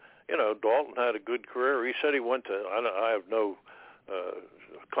Dalton had a good career. He said he went to, I have no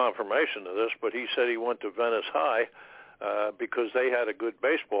confirmation of this, but he said he went to Venice High because they had a good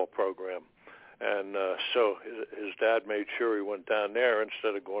baseball program. And so his dad made sure he went down there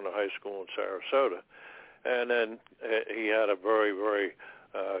instead of going to high school in Sarasota. And then he had a very, very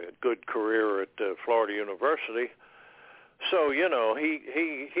good career at Florida University. So, he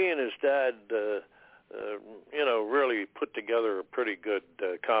and his dad, really put together a pretty good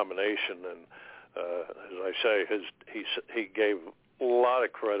combination. And as I say, he gave a lot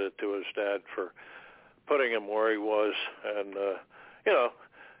of credit to his dad for putting him where he was. And,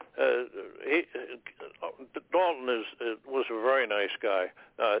 Dalton was a very nice guy,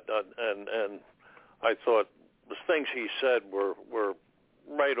 and I thought the things he said were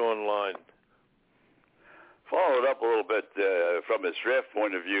right on line. Follow it up a little bit from his draft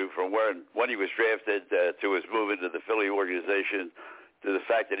point of view, from when he was drafted to his move into the Philly organization, to the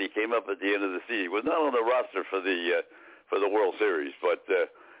fact that he came up at the end of the season. He was not on the roster for the World Series, but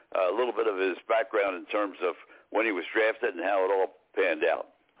a little bit of his background in terms of when he was drafted and how it all panned out.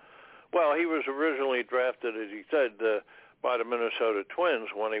 Well, he was originally drafted, as he said, by the Minnesota Twins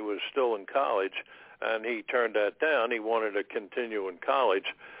when he was still in college, and he turned that down. He wanted to continue in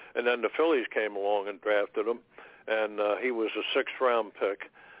college, and then the Phillies came along and drafted him, and he was a sixth-round pick,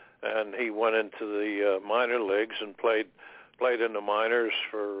 and he went into the minor leagues and played in the minors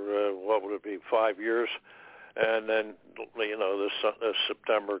for, 5 years, and then, this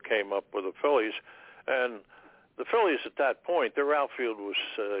September came up with the Phillies, and the Phillies at that point, their outfield was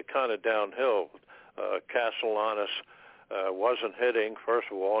kind of downhill. Castellanos wasn't hitting, first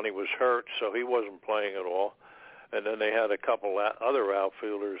of all, and he was hurt, so he wasn't playing at all. And then they had a couple other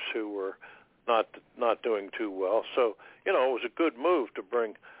outfielders who were not doing too well. So, it was a good move to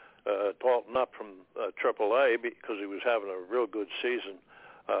bring Dalton up from AAA because he was having a real good season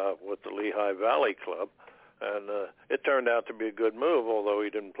with the Lehigh Valley Club. And it turned out to be a good move, although he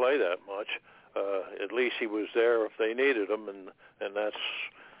didn't play that much. At least he was there if they needed him, and that's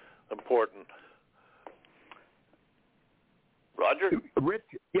important. Roger? Rich,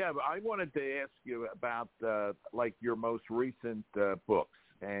 yeah, I wanted to ask you about like your most recent books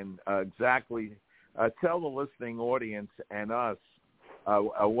and exactly tell the listening audience and us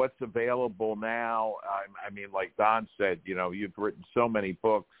what's available now. I mean, like Don said, you know, you've written so many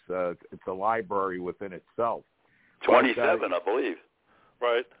books. It's a library within itself. 27, I believe.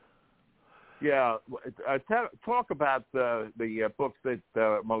 Right. Yeah. Talk about the books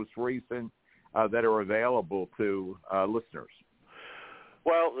that most recent that are available to listeners.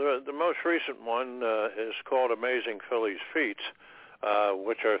 Well, the most recent one is called Amazing Phillies Feats,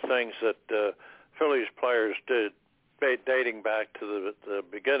 which are things that Phillies players did dating back to the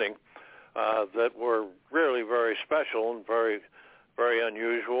beginning that were really very special and very, very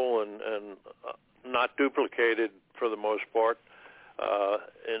unusual and not duplicated for the most part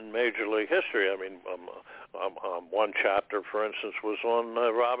in Major League history. I mean, one chapter, for instance, was on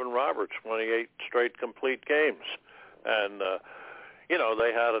Robin Roberts' 28 straight complete games. And, you know,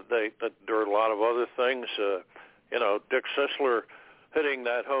 there were a lot of other things. You know, Dick Sisler hitting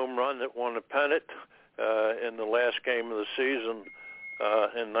that home run that won the pennant in the last game of the season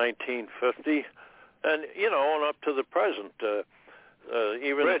in 1950. And, you know, on up to the present.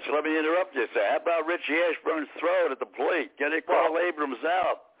 Even Rich, let me interrupt you, sir. How about Richie Ashburn's throw at the plate? Getting Carl Abrams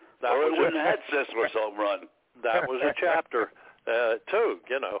out. Or it wouldn't have had Sisler's home run. That was a chapter, too,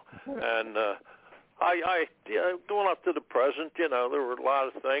 you know. And I going up to the present, you know, there were a lot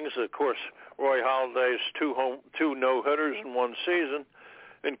of things. Of course, Roy Halladay's two no-hitters in one season,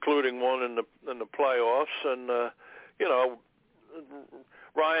 including one in the playoffs. And, you know,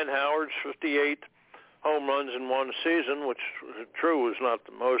 Ryan Howard's 58 home runs in one season, which true was not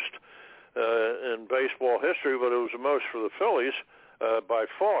the most in baseball history, but it was the most for the Phillies by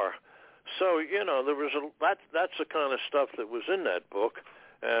far. So, you know, there was that's the kind of stuff that was in that book,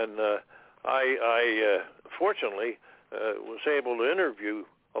 and I fortunately was able to interview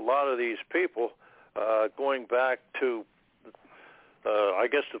a lot of these people going back to I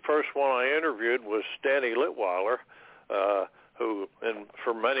guess the first one I interviewed was Danny Litweiler, who, and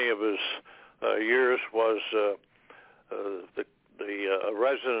for many of his years, was the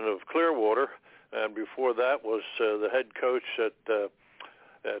resident of Clearwater, and before that was the head coach at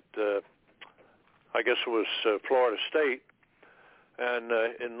I guess it was Florida State. And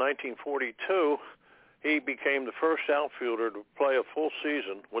in 1942, he became the first outfielder to play a full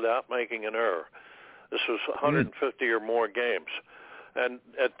season without making an error. This was 150 or more games. And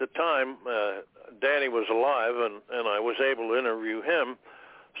at the time, Danny was alive, and I was able to interview him.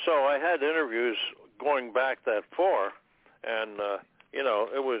 So I had interviews going back that far, and you know,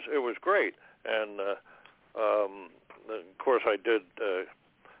 it was great. And of course, I did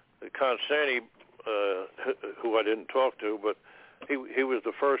Constantine, who I didn't talk to, but he was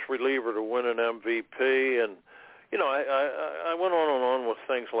the first reliever to win an MVP, and you know, I went on and on with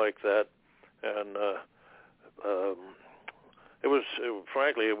things like that, and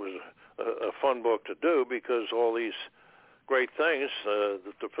frankly, it was a fun book to do because all these great things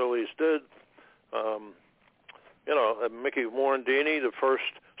that the Phillies did. You know, Mickey Morandini, the first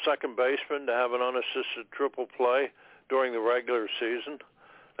second baseman to have an unassisted triple play during the regular season,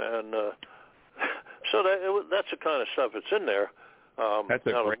 and so that's the kind of stuff that's in there. That's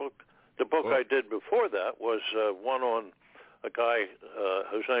a great book. The book I did before that was one on a guy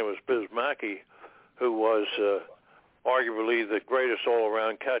whose name was Biz Mackey, who was arguably the greatest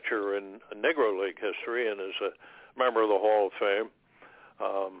all-around catcher in Negro League history, and is a member of the Hall of Fame.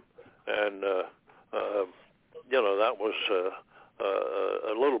 You know, that was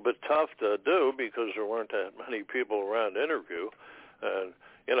a little bit tough to do because there weren't that many people around to interview. And,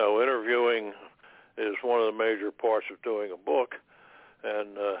 you know, interviewing is one of the major parts of doing a book.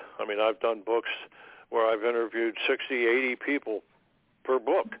 And, I mean, I've done books where I've interviewed 60, 80 people per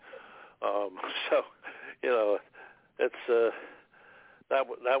book. So, you know, it's that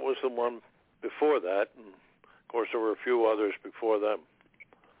was the one before that. And, of course, there were a few others before that.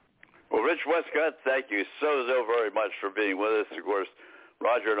 Well, Rich Westcott, thank you so very much for being with us. Of course,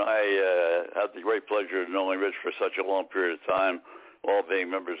 Roger and I had the great pleasure of knowing Rich for such a long period of time, all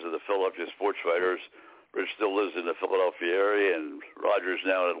being members of the Philadelphia Sports Writers. Rich still lives in the Philadelphia area, and Roger's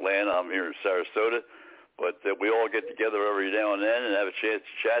now in Atlanta. I'm here in Sarasota. But we all get together every now and then and have a chance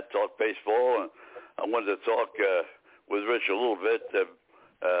to chat, talk baseball. And I wanted to talk with Rich a little bit,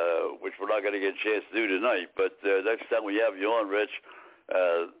 which we're not going to get a chance to do tonight. But next time we have you on, Rich,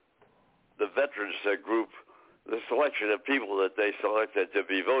 the veterans group, the selection of people that they selected to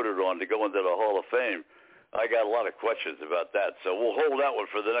be voted on to go into the Hall of Fame, I got a lot of questions about that. So we'll hold that one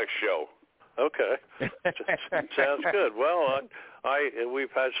for the next show. Okay. Sounds good. Well,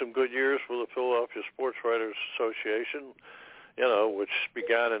 we've had some good years with the Philadelphia Sports Writers Association, which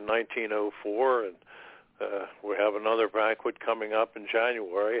began in 1904, and we have another banquet coming up in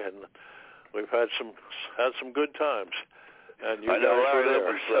January, and we've had some good times. And you I know guys Larry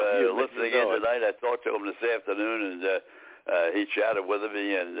were there. was listening in tonight. I talked to him this afternoon, and he chatted with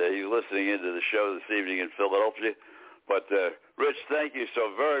me, and he's listening into the show this evening in Philadelphia. But, Rich, thank you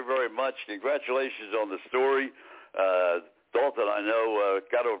so very, very much. Congratulations on the story. Dalton, I know,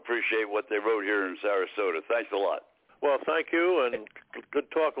 got to appreciate what they wrote here in Sarasota. Thanks a lot. Well, thank you, and good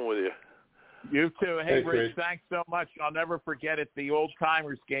talking with you. You too. Hey, Thanks, Rich, thanks so much. I'll never forget it. The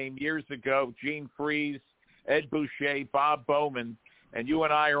old-timers game years ago, Gene Freeze, Ed Boucher, Bob Bowman, and you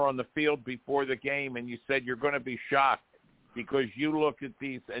and I are on the field before the game, and you said you're going to be shocked because you look at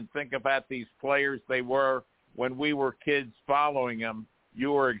these and think about these players they were when we were kids following them.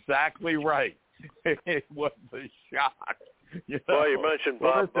 You were exactly right. It was a shock. Well, you mentioned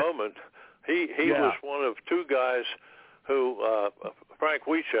Bob Bowman. He was one of two guys who, Frank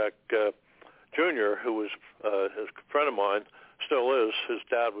Wiechek Jr., who was a friend of mine, still is. His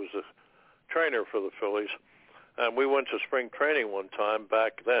dad was a trainer for the Phillies. And we went to spring training one time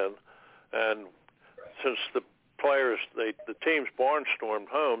back then. And since the players, the teams barnstormed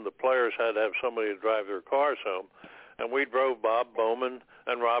home, the players had to have somebody to drive their cars home. And we drove Bob Bowman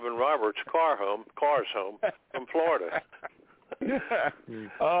and Robin Roberts' cars home from Florida.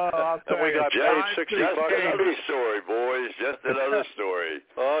 I'll tell and we got paid $60. Just another story, boys. Just another story.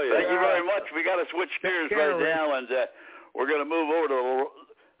 Oh, yeah. Thank you very much. We got to switch gears right now, and we're going to move over to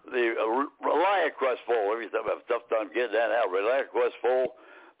the RealtioZQuest poll. Every time I have a tough time getting that out. RealtioZQuest poll,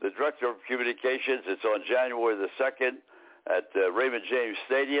 the Director of Communications. It's on January the 2nd at Raymond James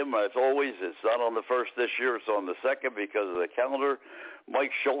Stadium. As always, it's not on the 1st this year. It's on the 2nd because of the calendar.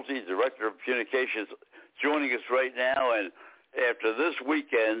 Mike Schultzy, Director of Communications, joining us right now. And after this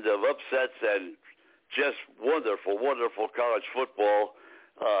weekend of upsets and just wonderful, wonderful college football,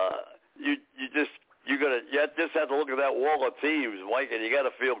 you just have to look at that wall of teams, Mike, and you got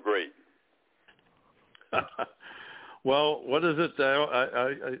to feel great. Well, what is it?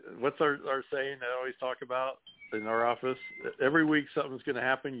 What's our saying I always talk about in our office? Every week something's going to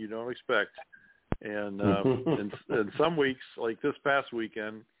happen you don't expect, and and some weeks, like this past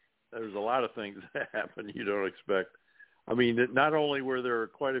weekend, there's a lot of things that happen you don't expect. I mean, not only were there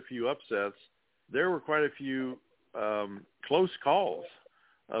quite a few upsets, there were quite a few close calls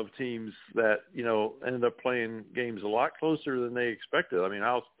of teams that, ended up playing games a lot closer than they expected. I mean,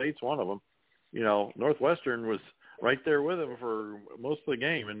 Ohio State's one of them. Northwestern was right there with them for most of the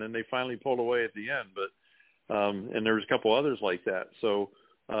game, and then they finally pulled away at the end. But and there was a couple others like that. So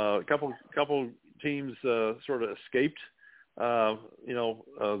a couple teams sort of escaped the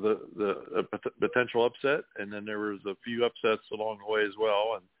potential upset, and then there was a few upsets along the way as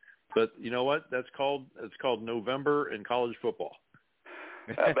well. But you know what? It's called November in college football.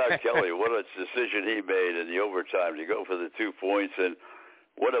 How about Kelly? What a decision he made in the overtime to go for the 2 points, and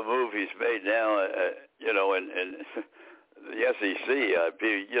what a move he's made now. And the SEC.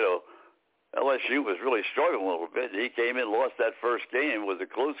 LSU was really struggling a little bit. He came in, lost that first game, was a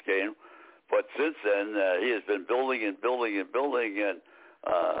close game. But since then, he has been building and building and building, and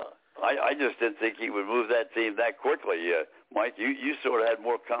I just didn't think he would move that team that quickly. Mike, you sort of had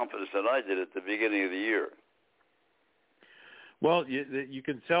more confidence than I did at the beginning of the year. Well, you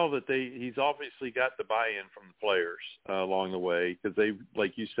can tell that he's obviously got the buy-in from the players along the way because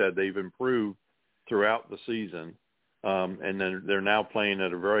like you said, they've improved throughout the season, and then they're now playing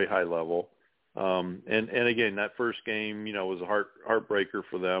at a very high level. And again, that first game, was a heartbreaker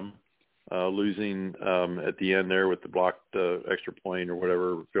for them. Losing at the end there with the blocked extra point or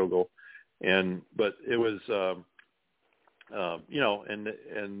whatever field goal, but it was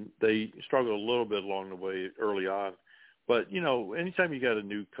and they struggled a little bit along the way early on. But anytime you got a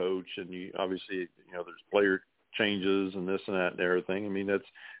new coach and you obviously there's player changes and this and that and everything. I mean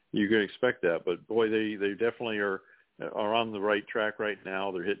you're going to expect that. But boy, they definitely are on the right track right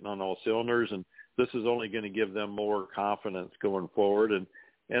now. They're hitting on all cylinders, and this is only going to give them more confidence going forward. And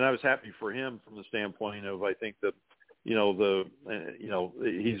I was happy for him from the standpoint of I think that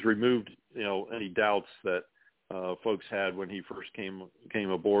he's removed any doubts that folks had when he first came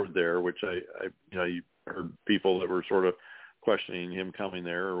aboard there, which I you heard people that were sort of questioning him coming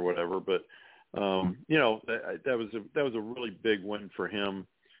there or whatever. But that was a really big win for him.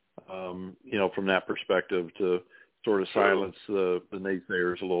 From that perspective to sort of silence the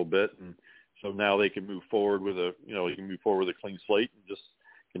naysayers a little bit, and so now they can move forward with a clean slate and just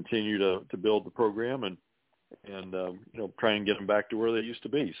continue to build the program and try and get them back to where they used to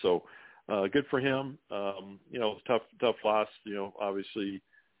be. So good for him. Tough loss, obviously,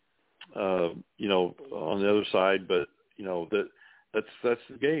 on the other side, but that's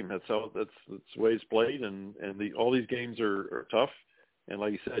the game. That's the way it's played, and all these games are tough. And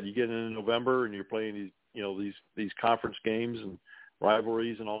like you said, you get into November and you're playing these conference games and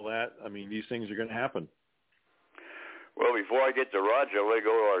rivalries and all that. I mean, these things are going to happen. Well, before I get to Roger, I'm going to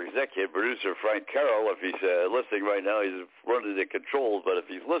go to our executive producer, Frank Carroll. If he's listening right now, he's running the controls. But if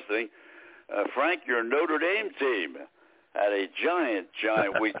he's listening, Frank, your Notre Dame team had a giant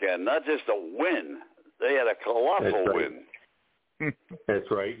weekend, not just a win. They had a colossal win. That's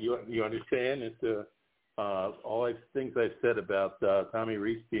right. You understand? It's all things I've said about Tommy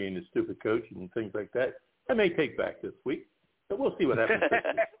Rees being a stupid coach and things like that, I may take back this week. But we'll see what happens.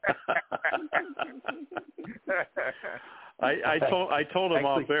 I told him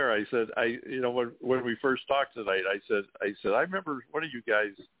off air. I said, when we first talked tonight, I said I remember one of you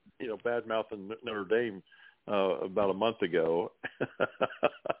guys, bad mouthing Notre Dame about a month ago.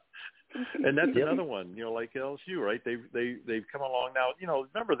 And that's another one, like LSU, right? They've come along now.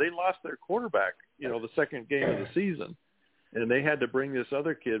 Remember they lost their quarterback, the second game of the season, and they had to bring this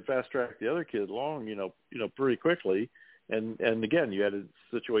other kid, fast track the other kid along, pretty quickly. And again, you had a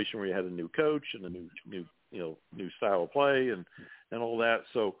situation where you had a new coach and a new style of play and all that.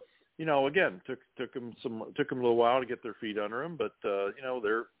 So, again, took them a little while to get their feet under them, but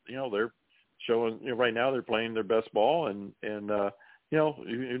they're showing right now they're playing their best ball and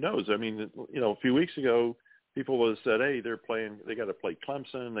who knows? I mean, a few weeks ago, people would have said, hey, they got to play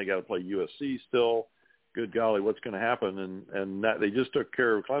Clemson. They got to play USC still. Good golly, what's going to happen? And that they just took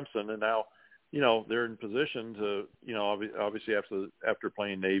care of Clemson. And now, they're in position to, obviously after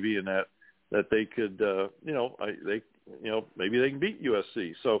playing Navy and that they could, maybe they can beat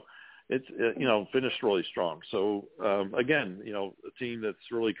USC. So it's, finished really strong. So, again, a team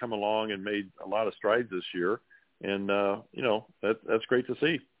that's really come along and made a lot of strides this year. And, that's great to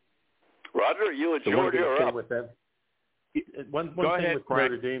see. Roger, you and George are up. With that. One Go thing ahead, with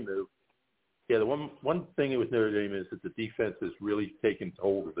Frank. Notre Dame, though, the one thing with Notre Dame is that the defense has really taken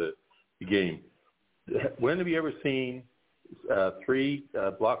hold of the game. When have you ever seen 3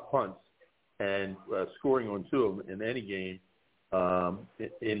 block punts and scoring on 2 of them in any game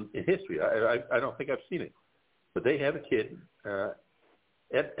in history? I don't think I've seen it. But they have a kid.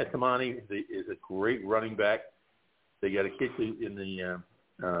 Ed Tamani is a great running back. They got a kid in the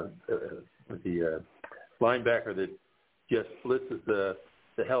linebacker that just blitzes the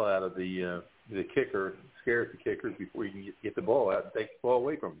hell out of the kicker, scares the kickers before you can get the ball out and takes the ball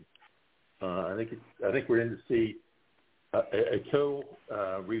away from him. I think we're in to see a total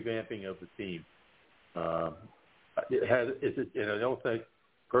revamping of the team. I don't think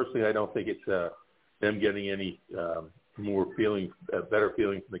personally. I don't think it's them getting any better feeling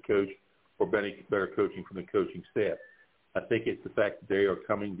from the coach or better coaching from the coaching staff. I think it's the fact that they are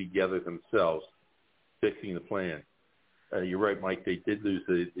coming together themselves, fixing the plan. You're right, Mike. They did lose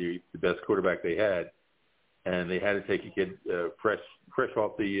the best quarterback they had, and they had to take a kid fresh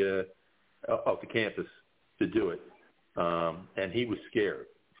off the campus to do it. And he was scared.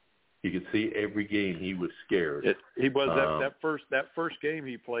 You could see every game he was scared. He was that first game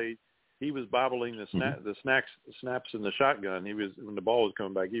he played. He was bobbling the snaps in the shotgun. He was when the ball was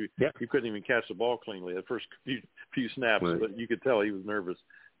coming back. He couldn't even catch the ball cleanly the first few snaps. Right. But you could tell he was nervous.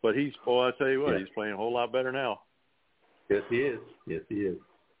 But I tell you what, he's playing a whole lot better now. Yes, he is.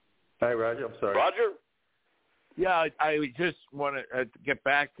 Hi, Roger. I'm sorry. Roger. Yeah, I just want to get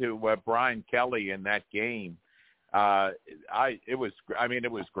back to Brian Kelly in that game. It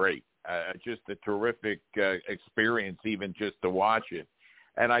was great. Just a terrific experience, even just to watch it.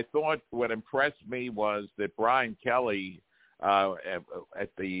 And I thought what impressed me was that Brian Kelly, at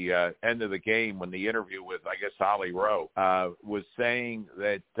the end of the game, when the interview with, I guess, Holly Rowe, was saying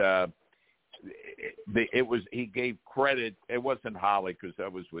that he gave credit. It wasn't Holly because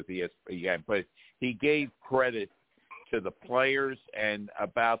that was with ESPN, but he gave credit to the players and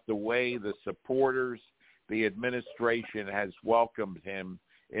about the way the supporters, the administration has welcomed him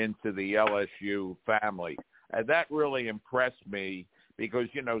into the LSU family. And that really impressed me because,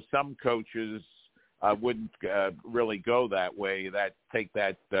 some coaches wouldn't really go that way, take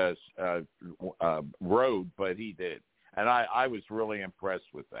that road, but he did. And I was really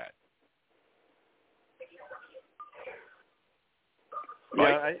impressed with that.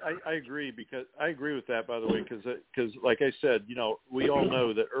 Yeah, I agree I agree with that, by the way, because like I said, we all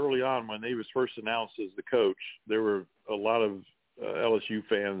know that early on when he was first announced as the coach, there were a lot of LSU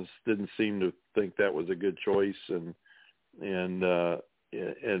fans didn't seem to think that was a good choice, and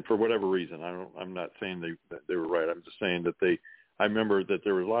for whatever reason, I'm not saying they were right. I'm just saying that I remember that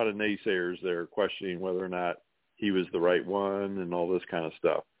there were a lot of naysayers there questioning whether or not he was the right one and all this kind of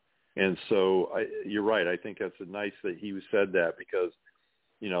stuff. And so you're right. I think that's nice that he said that because,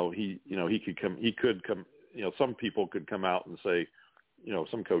 he could come, some people could come out and say,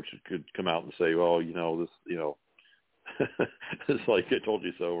 some coaches could come out and say, well, this, it's like I told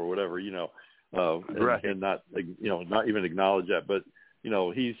you so or whatever, right. and not, not even acknowledge that. But,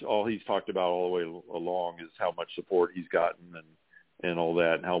 he's talked about all the way along is how much support he's gotten and all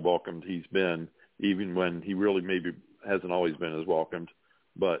that and how welcomed he's been, even when he really maybe hasn't always been as welcomed.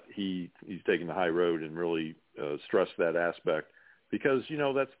 But he's taken the high road and really stressed that aspect because,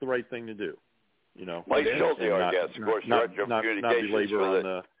 that's the right thing to do. Mike Schultzy, our guest, of course, Director of Communications for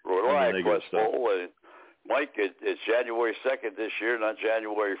the RealtioZQuest Bowl. Mike, it's January 2nd this year, not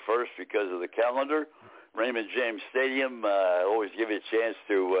January 1st because of the calendar. Raymond James Stadium, always give you a chance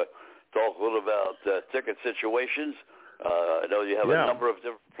to talk a little about ticket situations. I know you have a number of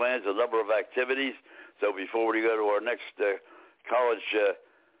different plans, a number of activities. So before we go to our next college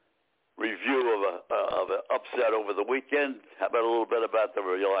review of an upset over the weekend, how about a little bit about the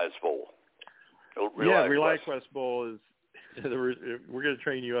Reliance Bowl? RealtioQuest Bowl is we're going to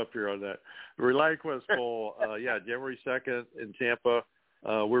train you up here on that. The RealtioQuest Bowl, January 2nd in Tampa.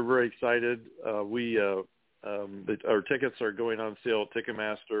 We're very excited. Our tickets are going on sale at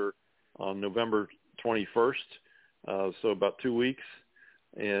Ticketmaster on November 21st, so about 2 weeks.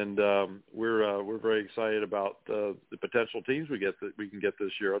 And we're very excited about the potential teams we can get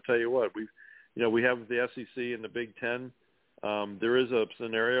this year. I'll tell you what, we have the SEC and the Big Ten. There is a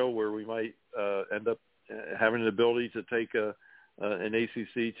scenario where we might end up having an ability to take an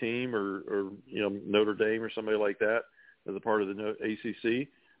ACC team or Notre Dame or somebody like that as a part of the ACC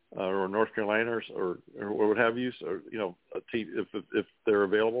or North Carolina or what have you. So a team if they're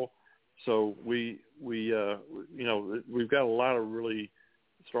available. So we've got a lot of really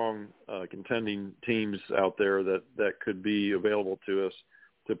strong contending teams out there that could be available to us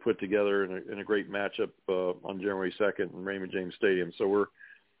to put together in a great matchup on January 2nd in Raymond James Stadium. So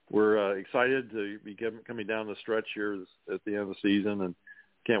we're excited to be coming down the stretch here at the end of the season, and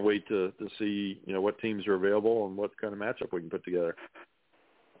can't wait to see what teams are available and what kind of matchup we can put together.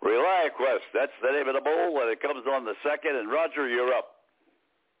 RealtioQuest, that's the name of the bowl, and it comes on the 2nd. And Roger, you're up.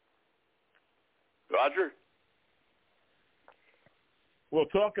 Roger? We'll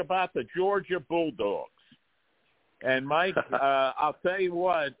talk about the Georgia Bulldogs. And, Mike, I'll tell you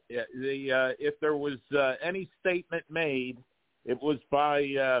what, if there was any statement made, it was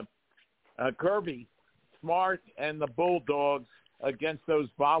by Kirby Smart and the Bulldogs against those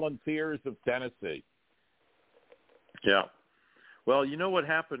Volunteers of Tennessee. Yeah. Well, you know what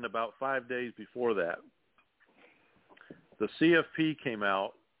happened about 5 days before that? The CFP came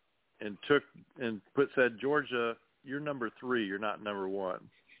out and said, Georgia, you're number 3, you're not number 1.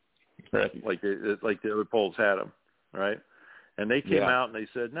 Right. Like the other polls had them, right? And they came out and they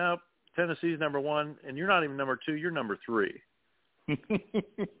said, no, Tennessee's number 1, and you're not even number 2, you're number 3.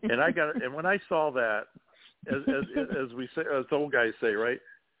 And when I saw that, as we say, as the old guys say, right,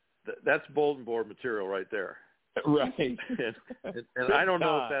 that's bulletin board material right there. Right. And I don't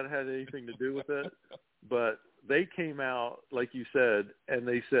know if that had anything to do with it, but they came out, like you said, and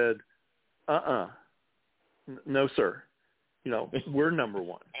they said, no, sir. We're number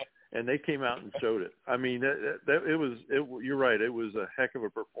 1. And they came out and showed it. I mean, you're right. It was a heck of a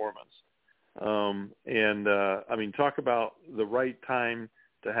performance. I mean, talk about the right time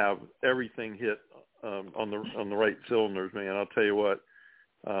to have everything hit on the right cylinders, man. I'll tell you what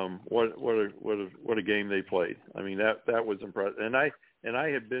a game they played. I mean, that was impressive. And I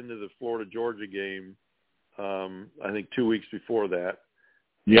had been to the Florida Georgia game, I think 2 weeks before that.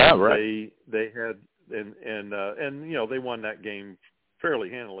 Yeah, right. They had they won that game fairly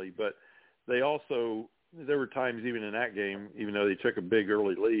handily, but there were times even in that game, even though they took a big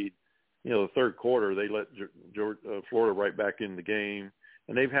early lead, the third quarter they let Florida right back in the game,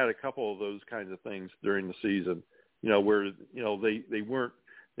 and they've had a couple of those kinds of things during the season, where they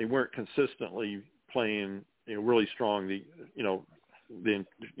weren't consistently playing really strong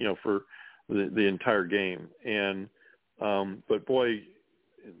for the entire game, and but boy,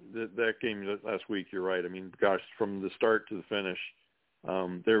 that game last week, you're right. I mean, gosh, from the start to the finish,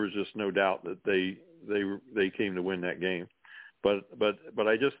 there was just no doubt that they came to win that game. But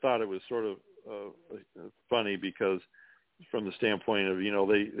I just thought it was sort of funny because from the standpoint of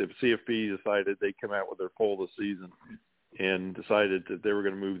the CFP decided they'd come out with their poll this season and decided that they were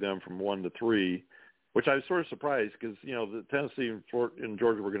going to move them from 1 to 3, which I was sort of surprised because the Tennessee and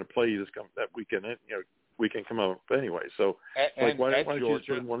Georgia were going to play that weekend. Weekend come up anyway. So why don't you just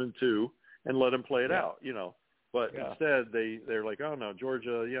put them 1 and 2 and let them play it out? But instead they're like, oh no,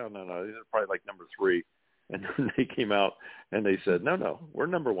 Georgia, no, they're probably like number 3. And then they came out and they said, no, we're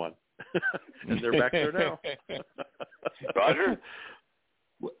number one. And they're back there now. Roger?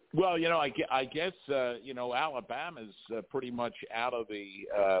 Well, I guess, Alabama's pretty much out of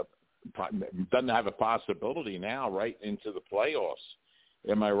the doesn't have a possibility now right into the playoffs.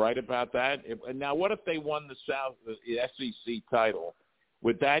 Am I right about that? Now, what if they won the SEC title?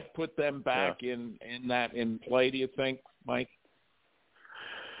 Would that put them back in play, do you think, Mike?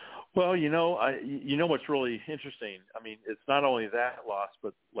 Well, what's really interesting. I mean, it's not only that loss,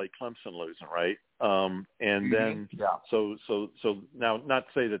 but like Clemson losing, right? And then, so now, not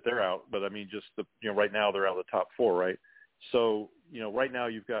to say that they're out, but I mean, just right now they're out of the top four, right? So, right now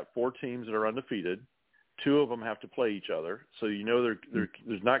you've got 4 teams that are undefeated. 2 of them have to play each other, so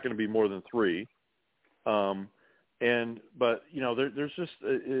there's not going to be more than 3. But there's just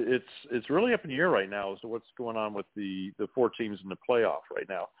it's really up in the air right now as to what's going on with the 4 teams in the playoff right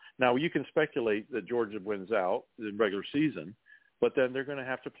now. Now you can speculate that Georgia wins out in regular season, but then they're going to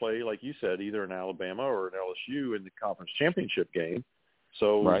have to play, like you said, either an Alabama or an LSU in the conference championship game.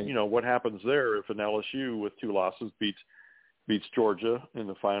 So what happens there if an LSU with 2 losses beats Georgia in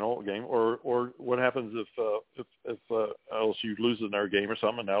the final game, or what happens if LSU loses their game or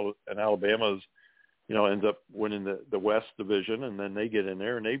something, and Alabama's ends up winning the West Division, and then they get in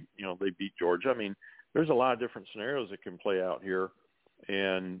there and they beat Georgia. I mean, there's a lot of different scenarios that can play out here,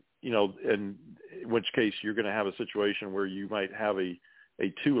 and in which case you're going to have a situation where you might have a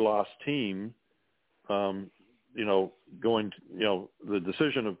 2-loss team, going, the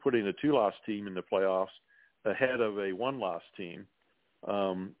decision of putting a 2-loss team in the playoffs ahead of a 1-loss team.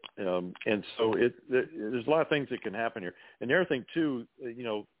 And so there's a lot of things that can happen here. And the other thing too,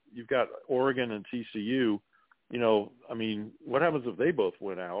 you've got Oregon and TCU, I mean, what happens if they both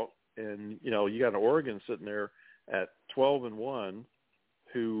win out? And, you got Oregon sitting there at 12-1,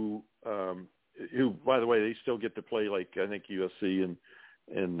 who, by the way, they still get to play like, I think USC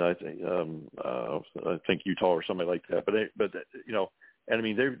and I think Utah or somebody like that. But and I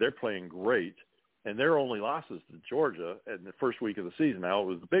mean, they're playing great. And their only losses to Georgia in the first week of the season. Now, it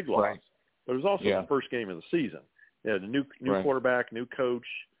was the big loss, but it was also the first game of the season. The new quarterback, new coach,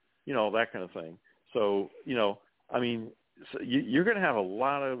 that kind of thing. So, I mean, you're going to have a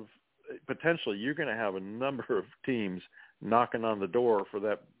lot of – potentially you're going to have a number of teams knocking on the door for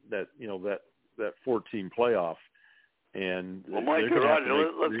that 4-team playoff. And well, Mike and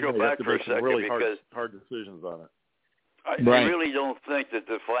Roger, let's go back for a second really because hard decisions on it. I really don't think that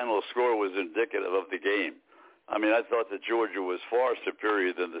the final score was indicative of the game. I mean, I thought that Georgia was far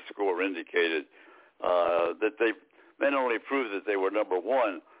superior than the score indicated. That they not only proved that they were number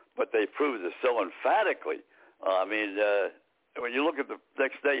one, but they proved it so emphatically. I mean, when you look at the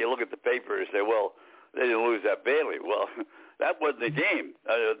next day, you look at the paper and say, well, they didn't lose that badly. Well, that wasn't the game.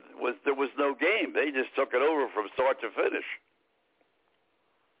 There was no game. They just took it over from start to finish.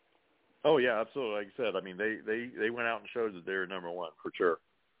 Oh yeah, absolutely. Like I said, I mean, they went out and showed that they were number one for sure,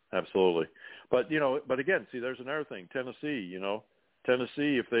 absolutely. But but again, see, there's another thing. Tennessee,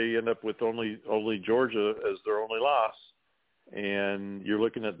 if they end up with only Georgia as their only loss, and you're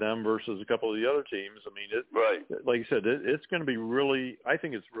looking at them versus a couple of the other teams. I mean, like you said, it's going to be really. I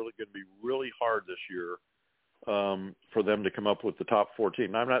think it's really going to be really hard this year for them to come up with the top 4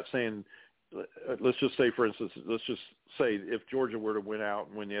 team. Now, I'm not saying. Let's just say, for instance, if Georgia were to win out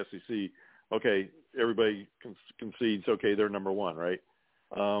and win the SEC, okay, everybody concedes, okay, they're number one, right?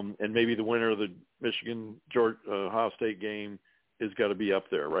 And maybe the winner of the Michigan-Ohio State game is got to be up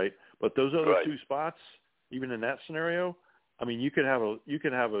there, right? But those other 2 spots, even in that scenario, I mean, you could have a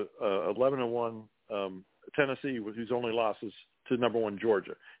 11-1 Tennessee whose only loss is to number one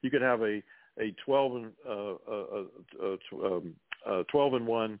Georgia. You could have a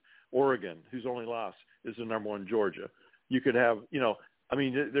 12-1 Oregon, whose only loss is the number one Georgia. You could have, you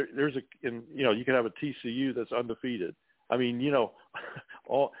could have a TCU that's undefeated. I mean, the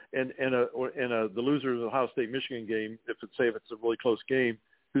loser of the Ohio State Michigan game, if it's a really close game,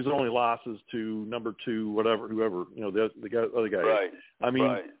 whose only loss is to number 2, whoever, the other guy. Right. I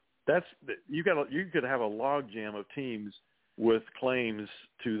mean, that's you could have a log jam of teams with claims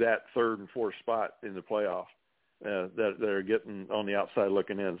to that 3rd and 4th spot in the playoff. That are getting on the outside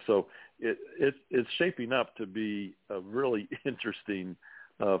looking in. So it's shaping up to be a really interesting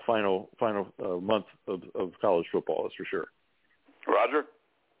final month of college football, that's for sure. Roger?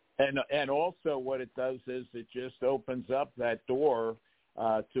 And also what it does is it just opens up that door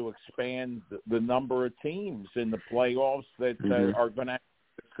to expand the number of teams in the playoffs that are going to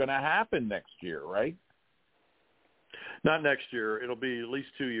happen next year, right? Not next year. It'll be at least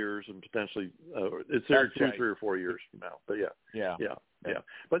 2 years and potentially it's there 2, 3, or 4 years from now. But yeah. Yeah.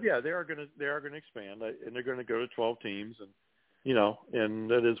 But yeah, they are going to expand, and they're going to go to 12 teams, and and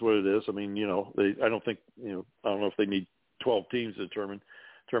that is what it is. I mean, I don't know if they need 12 teams to determine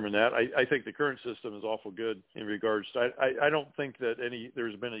that. I think the current system is awful good in regards to, I don't think that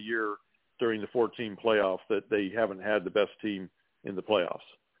there's been a year during the 14 playoff that they haven't had the best team in the playoffs.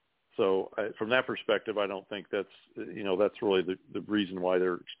 So from that perspective, I don't think that's really the reason why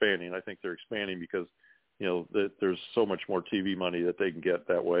they're expanding. I think they're expanding because, that there's so much more TV money that they can get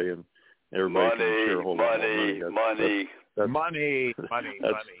that way, and everybody can share a whole lot more money. Money.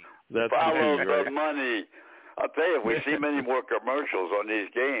 That's follow the key, the right? money. I'll tell you, if we see many more commercials on these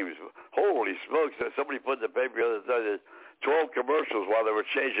games, holy smokes! Somebody put in the paper the other day that 12 commercials while they were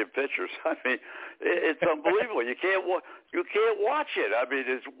changing pitchers. I mean, it's unbelievable. You can't watch it. I mean,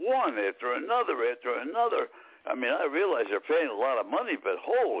 it's one after another after another. I mean, I realize they're paying a lot of money, but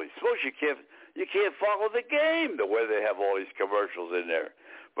holy smokes, you can't follow the game the way they have all these commercials in there.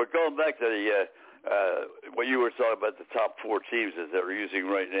 But going back to the what you were talking about, the top 4 teams that they're using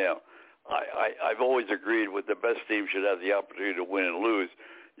right now, I've always agreed with the best team should have the opportunity to win and lose.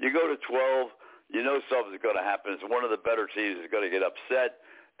 You go to 12, something's going to happen. It's one of the better teams is going to get upset,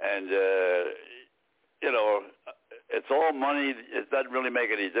 and it's all money. It doesn't really make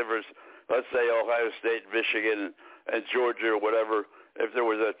any difference. Let's say Ohio State, Michigan, and Georgia or whatever. If there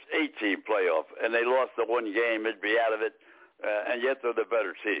was an 8-team playoff and they lost the one game, it'd be out of it, and yet they're the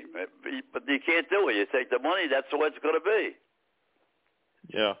better team. But you can't do it. You take the money, that's the way it's going to be.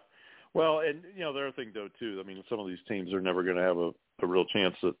 Yeah. Well, and, the other thing, though, too, I mean, some of these teams are never going to have a real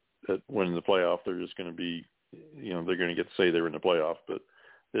chance at winning the playoff. They're just going to be, they're going to get to say they were in the playoff, but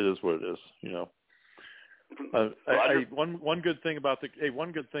it is what it is, One good thing about the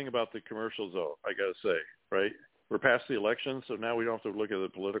commercials, though, I got to say, right? We're past the election, so now we don't have to look at the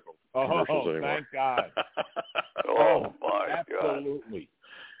political commercials anymore. Thank God. My God. Absolutely.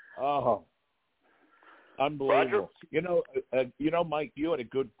 Oh, unbelievable. Roger? Mike, you had a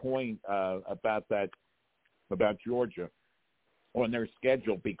good point about Georgia on their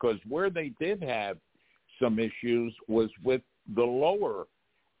schedule, because where they did have some issues was with the lower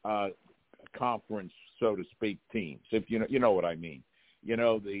conference, so to speak, teams. If you know what I mean.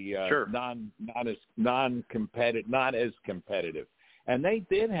 The sure. non-competitive, not as competitive. And they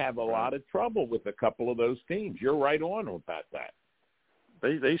did have a lot of trouble with a couple of those teams. You're right on about that.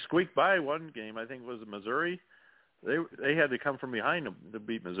 They squeaked by one game. I think it was Missouri. They had to come from behind to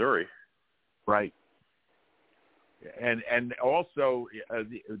beat Missouri. Right. And also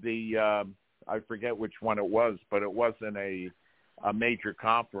the I forget which one it was, but it wasn't a major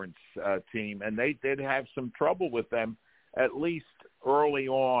conference team, and they did have some trouble with them, at least early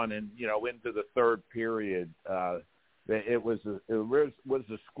on, and into the third period. It was a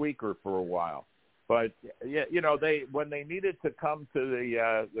squeaker for a while. But when they needed to come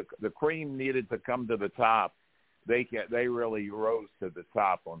to the cream needed to come to the top, they really rose to the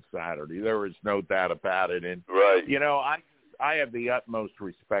top on Saturday. There is no doubt about it. And right. I have the utmost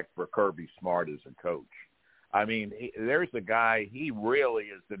respect for Kirby Smart as a coach. I mean, there's a guy, he really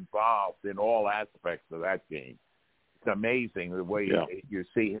is involved in all aspects of that game. It's amazing the way you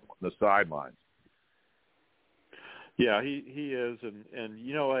see him on the sidelines. Yeah, he is, and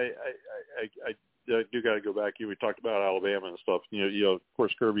I do got to go back. We talked about Alabama and stuff. Of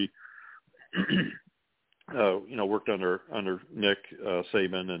course, Kirby, worked under Nick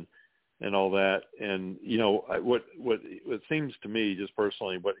Saban and all that. And what seems to me, just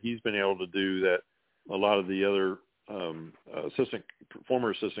personally, what he's been able to do that a lot of the other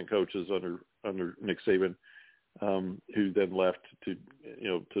former assistant coaches under Nick Saban, who then left to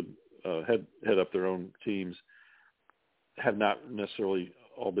head up their own teams, have not necessarily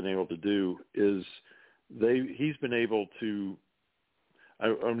all been able to do, is he's been able to, I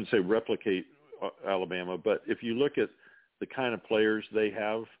wouldn't say replicate Alabama, but if you look at the kind of players they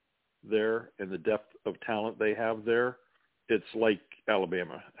have there and the depth of talent they have there, it's like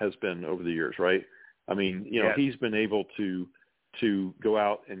Alabama has been over the years, right? I mean, he's been able to go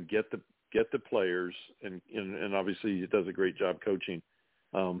out and get the players, and obviously he does a great job coaching.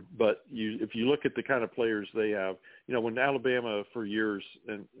 But if you look at the kind of players they have, when Alabama for years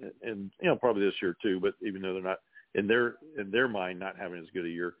and probably this year too, but even though they're not in their mind not having as good a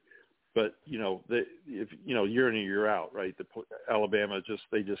year, but if year in and year out, right? Alabama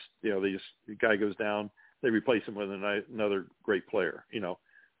the guy goes down, they replace him with another great player.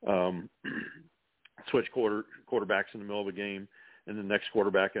 Switch quarterbacks in the middle of a game, and the next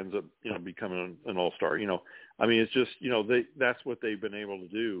quarterback ends up becoming an all-star. I mean, it's just that's what they've been able to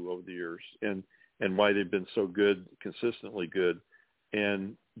do over the years, and why they've been so good, consistently good.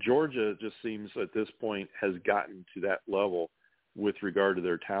 And Georgia just seems at this point has gotten to that level with regard to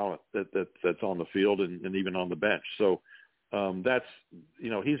their talent that's on the field and even on the bench. So that's,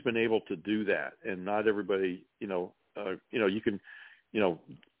 he's been able to do that, and not everybody, you can,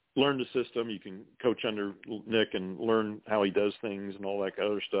 learn the system. You can coach under Nick and learn how he does things and all that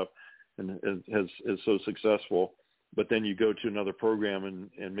other stuff, and is so successful. But then you go to another program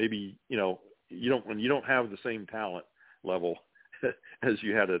and maybe, when you don't have the same talent level as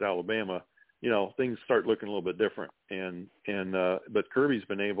you had at Alabama, things start looking a little bit different. But Kirby's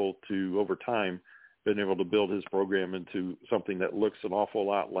been able to, over time, to build his program into something that looks an awful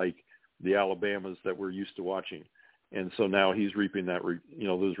lot like the Alabamas that we're used to watching. And so now he's reaping that,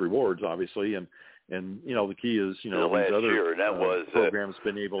 those rewards, obviously. And the key is, these other programs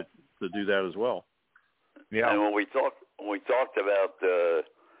been able to do that as well. Yeah. And when we talked about the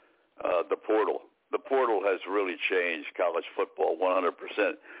portal, the portal has really changed college football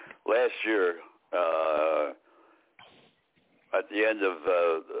 100%. Last year, at the end of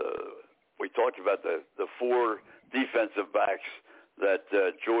we talked about the 4 defensive backs that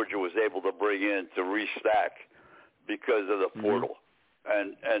Georgia was able to bring in to restack because of the portal.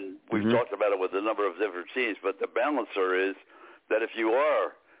 And we've talked about it with a number of different teams, but the balancer is that if you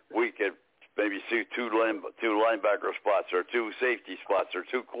are weak at maybe 2 linebacker spots or 2 safety spots or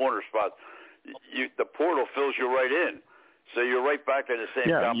 2 corner spots, the portal fills you right in. So you're right back in the same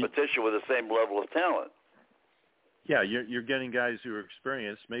competition with the same level of talent. Yeah, you're getting guys who are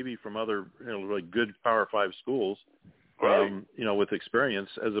experienced, maybe from other really good Power 5 schools, right. With experience,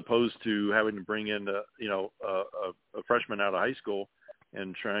 as opposed to having to bring in a freshman out of high school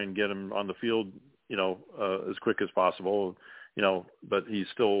and try and get him on the field, as quick as possible, but he's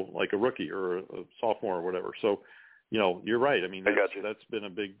still like a rookie or a sophomore or whatever. So, you're right. I mean, that's been a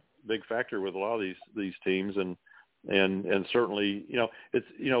big factor with a lot of these teams, and certainly, it's,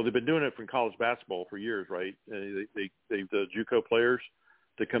 they've been doing it from college basketball for years, right? They've the JUCO players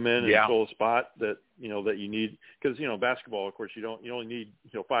to come in and fill a spot that, that you need, because, basketball, of course, you only need,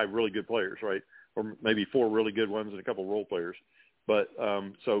 5 really good players, right? Or maybe 4 really good ones and a couple of role players. But,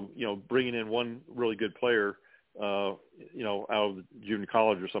 so, bringing in one really good player, out of junior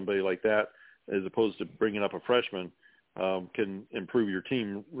college or somebody like that, as opposed to bringing up a freshman, can improve your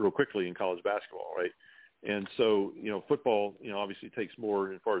team real quickly in college basketball, right? And so, football, obviously takes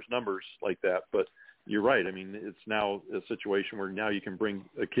more as far as numbers like that. But you're right. I mean, it's now a situation where now you can bring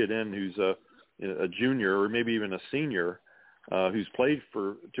a kid in who's a junior or maybe even a senior who's played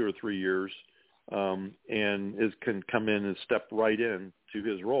for 2 or 3 years and can come in and step right in to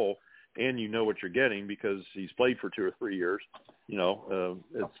his role. And what you're getting because he's played for 2 or 3 years.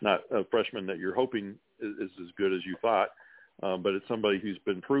 It's not a freshman that you're hoping is as good as you thought, but it's somebody who's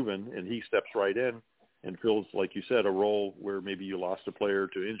been proven, and he steps right in and fills, like you said, a role where maybe you lost a player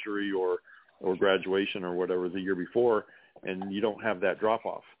to injury or graduation or whatever the year before, and you don't have that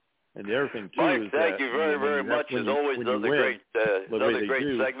drop-off. And the other thing, too, Mike, is thank you very, very much. As always, another great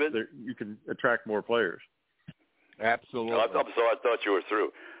segment. You can attract more players. Absolutely. I'm sorry, I thought you were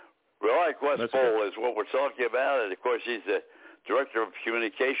through. RealtioZQuest Bowl is what we're talking about, and, of course, he's the Director of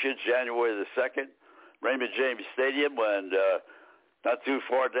Communications, January the 2nd, Raymond James Stadium, and not too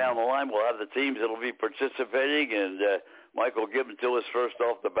far down the line, we'll have the teams that will be participating, and Mike will give them to us first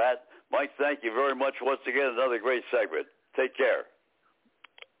off the bat. Mike, thank you very much once again. Another great segment. Take care.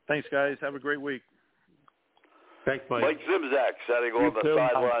 Thanks, guys. Have a great week. Thanks, Mike. Mike Simzak sitting on the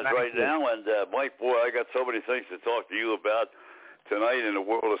sidelines right now, and Mike, boy, I got so many things to talk to you about tonight in the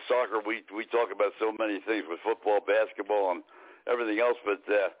world of soccer. We talk about so many things with football, basketball, and everything else, but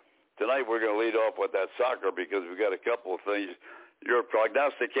tonight we're going to lead off with that soccer because we've got a couple of things. Your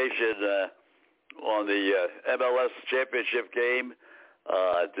prognostication on the MLS championship game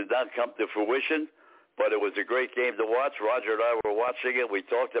did not come to fruition, but it was a great game to watch. Roger and I were watching it. We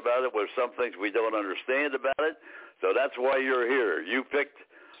talked about it. There's some things we don't understand about it, so that's why you're here. You picked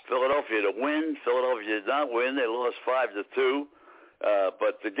Philadelphia to win. Philadelphia did not win. They lost 5-2.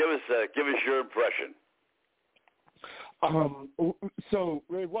 But to give us your impression. So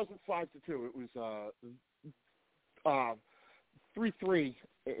it wasn't 5-2. It was 3-3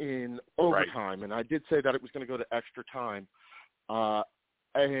 in overtime, right. And I did say that it was going to go to extra time,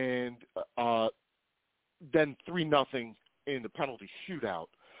 and then 3-0 in the penalty shootout.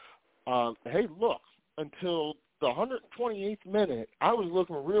 Hey, look, until the 128th minute, I was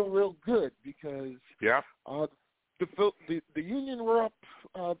looking real good because the Union were up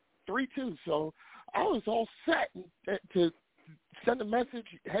 3-2, so I was all set to send a message,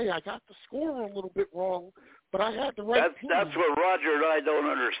 hey, I got the score a little bit wrong, but I had the right team. That's what Roger and I don't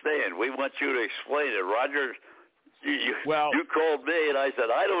understand. We want you to explain it. Roger, you called me, and I said,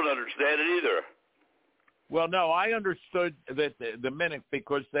 I don't understand it either. Well, no, I understood that the minute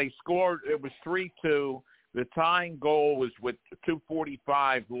because they scored. It was 3-2. The tying goal was with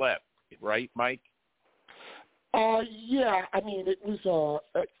 2:45 left, right, Mike? Yeah. I mean, it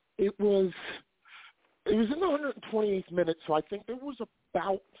was in the 128th minute, so I think there was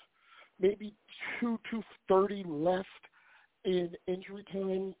about maybe 2:30 left in injury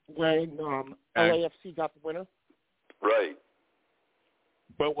time when LAFC got the winner. Right.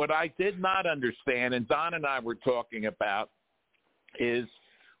 But what I did not understand, and Don and I were talking about, is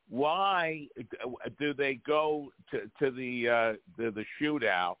why do they go to the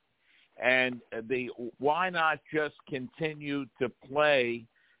shootout, and why not just continue to play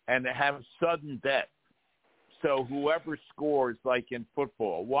and have sudden death? So whoever scores, like in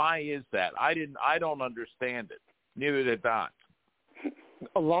football, why is that? I don't understand it. Neither did Don.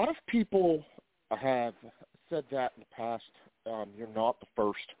 A lot of people have said that in the past. You're not the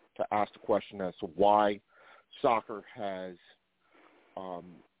first to ask the question as to why soccer has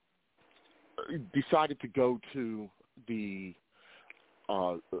decided to go to the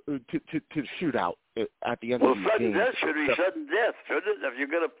to shootout at the end of the game. Well, sudden death should be sudden death, shouldn't it? If you're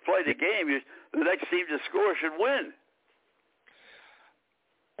going to play the game, the next team to score should win.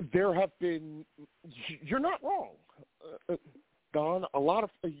 There have been – you're not wrong, Don.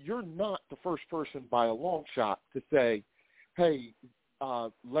 You're not the first person by a long shot to say, hey,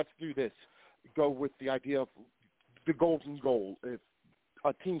 let's do this. Go with the idea of the golden goal. If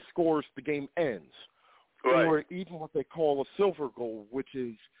a team scores, the game ends. Right. Or even what they call a silver goal, which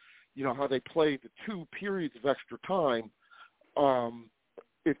is, how they play the 2 periods of extra time.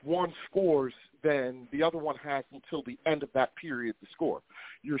 If one scores, then the other one has until the end of that period to score.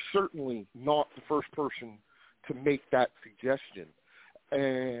 You're certainly not the first person to make that suggestion.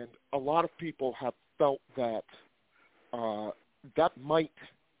 And a lot of people have felt that that might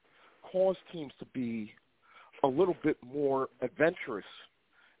cause teams to be a little bit more adventurous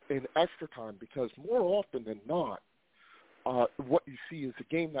in extra time, because more often than not, what you see is a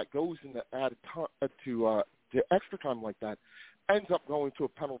game that goes into to extra time like that ends up going to a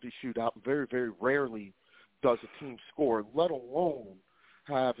penalty shootout. Very, very rarely does a team score, let alone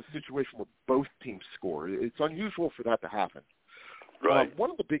have a situation where both teams score. It's unusual for that to happen. Right.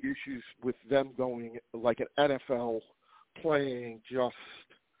 One of the big issues with them going like an NFL playing just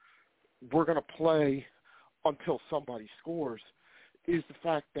we're going to play until somebody scores is the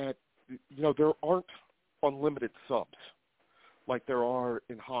fact that, there aren't unlimited subs like there are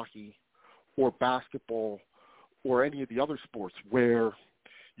in hockey or basketball or any of the other sports where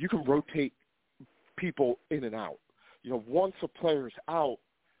you can rotate people in and out. Once a player's out,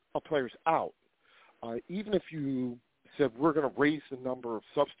 a player's out. Even if you said we're going to raise the number of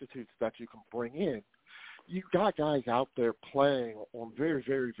substitutes that you can bring in, you got guys out there playing on very,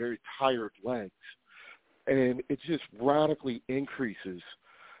 very, very tired legs. And it just radically increases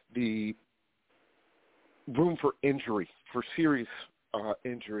the room for injury, for serious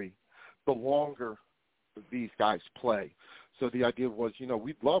injury, the longer these guys play. So the idea was,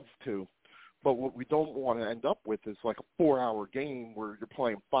 we'd love to, but what we don't want to end up with is like a 4-hour game where you're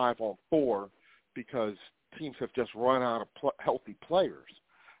playing 5-on-4 because teams have just run out of healthy players,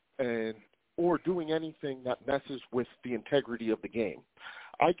 or doing anything that messes with the integrity of the game.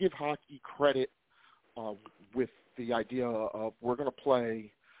 I give hockey credit with the idea of we're going to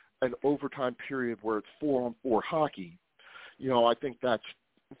play an overtime period where it's 4-on-4 hockey. I think that's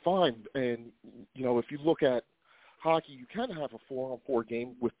fine. And, if you look at hockey, you can have a 4-on-4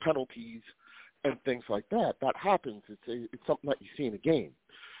 game with penalties and things like that. That happens. It's something that you see in a game.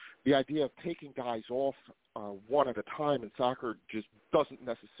 The idea of taking guys off one at a time in soccer just doesn't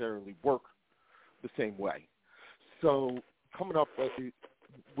necessarily work the same way. So coming up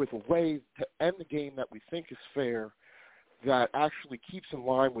with a way to end the game that we think is fair, that actually keeps in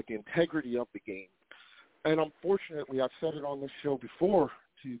line with the integrity of the game. And unfortunately, I've said it on this show before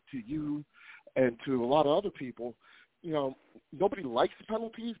to you and to a lot of other people, nobody likes the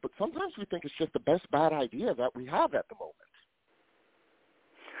penalties, but sometimes we think it's just the best bad idea that we have at the moment.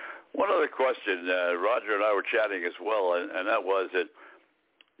 One other question, Roger and I were chatting as well, and that was that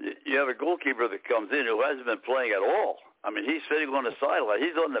you have a goalkeeper that comes in who hasn't been playing at all. I mean, he's sitting on the sideline.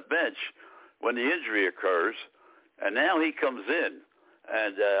 He's on the bench when the injury occurs, and now he comes in.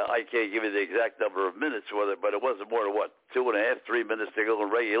 And I can't give you the exact number of minutes, but it wasn't more than, 2.5, 3 minutes to go in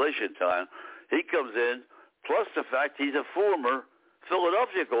regulation time. He comes in, plus the fact he's a former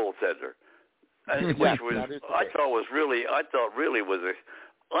Philadelphia goaltender, and, which was I thought really was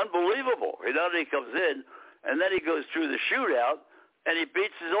unbelievable. He not only comes in, and then he goes through the shootout, and he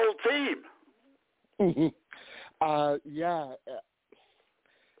beats his old team.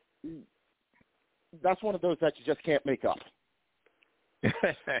 that's one of those that you just can't make up.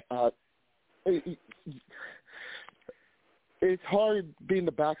 It's hard being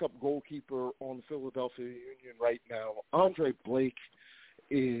the backup goalkeeper on the Philadelphia Union right now. Andre Blake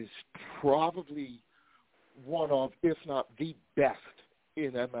is probably one of, if not the best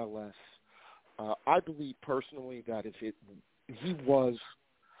in MLS. I believe personally that if he was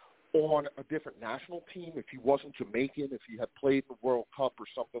on a different national team, if he wasn't Jamaican, if he had played in the World Cup or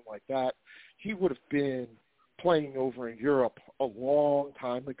something like that, he would have been playing over in Europe a long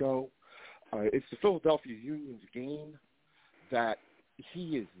time ago. It's the Philadelphia Union's game that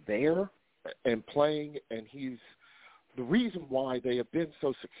he is there and playing, and he's the reason why they have been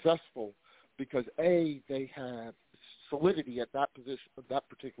so successful because, A, they have solidity at that position, that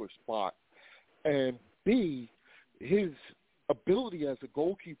particular spot, and B, his ability as a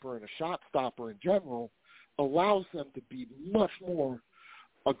goalkeeper and a shot stopper in general allows them to be much more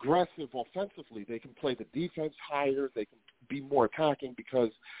aggressive offensively. They can play the defense higher. They can be more attacking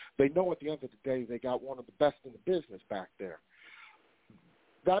because they know at the end of the day they got one of the best in the business back there.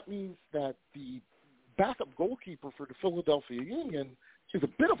 That means that the backup goalkeeper for the Philadelphia Union is a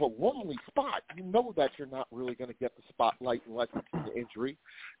bit of a lonely spot. You know that you're not really going to get the spotlight unless it's an injury.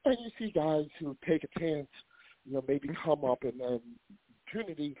 And you see guys who take a chance, maybe come up and then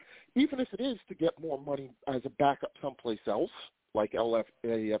opportunity, even if it is to get more money as a backup someplace else, like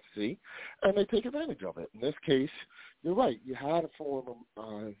LAFC, and they take advantage of it. In this case, you're right. You had a former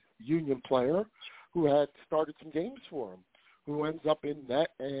Union player who had started some games for him, who ends up in net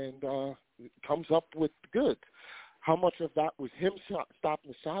and comes up with the goods. How much of that was him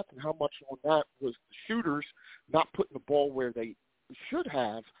stopping the shots and how much of that was the shooters not putting the ball where they should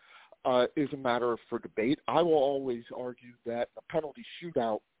have is a matter for debate. I will always argue that a penalty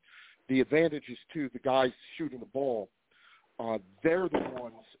shootout, the advantage is to the guys shooting the ball. They're the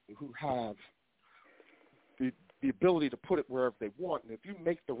ones who have the ability to put it wherever they want. And if you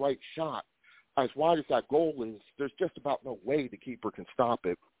make the right shot, as wide as that goal is, there's just about no way the keeper can stop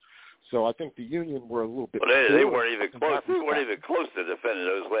it. So I think the Union were a little bit. Well, they weren't even close. They weren't even close to defending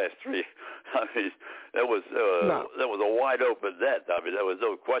those last three. I mean, that was a wide open net. I mean, there was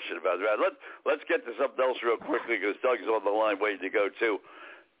no question about that. Let's get to something else real quickly because Doug's on the line waiting to go too.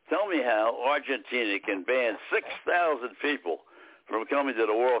 Tell me how Argentina can ban 6,000 people from coming to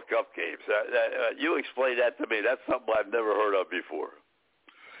the World Cup games. You explain that to me. That's something I've never heard of before.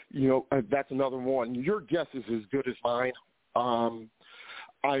 That's another one. Your guess is as good as mine.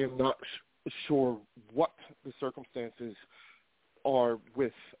 I am not sure what the circumstances are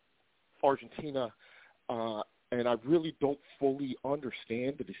with Argentina, and I really don't fully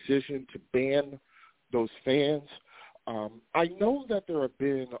understand the decision to ban those fans. I know that there have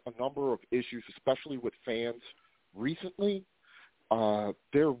been a number of issues, especially with fans recently.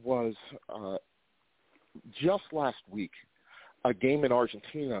 There was just last week a game in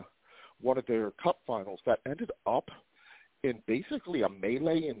Argentina, one of their cup finals, that ended up in basically a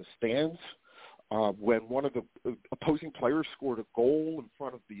melee in the stands when one of the opposing players scored a goal in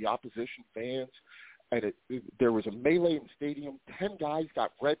front of the opposition fans. And there was a melee in the stadium. 10 guys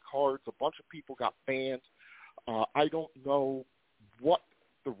got red cards. A bunch of people got banned. I don't know what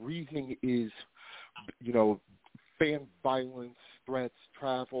the reasoning is, fan violence, threats,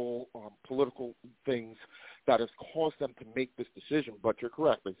 travel, political things that has caused them to make this decision. But you're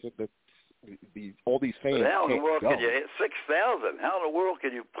correct. They said that all these fans can't go. How in the world can you hit 6,000? How in the world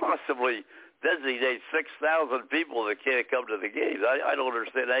can you possibly designate 6,000 people that can't come to the games? I don't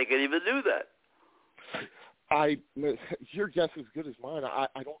understand how you can even do that. Your guess is as good as mine. I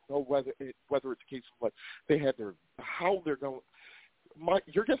don't know whether it's a case of what they had how they're going.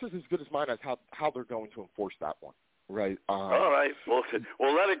 Your guess is as good as mine as how they're going to enforce that one. Right. All right. Well,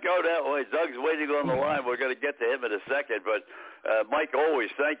 we'll let it go that way. Doug's waiting on the line. We're going to get to him in a second. But, Mike, always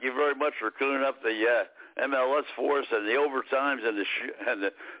thank you very much for clearing up the MLS for us and the overtimes and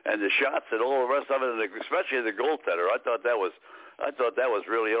the shots and all the rest of it, and especially the goaltender. I thought that was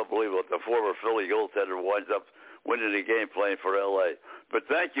really unbelievable. The former Philly goaltender winds up winning the game playing for L.A. But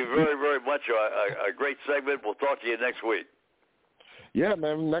thank you very, very much. A great segment. We'll talk to you next week. Yeah,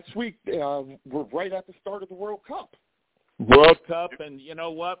 man. Next week, we're right at the start of the World Cup. And you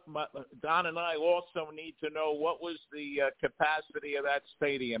know what? Don and I also need to know what was the capacity of that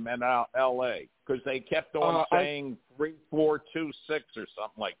stadium in L.A. because they kept on saying 3,426 or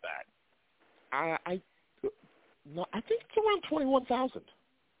something like that. I think it's around 21,000.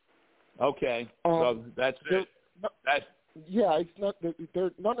 Okay, so that's it. Yeah, it's not.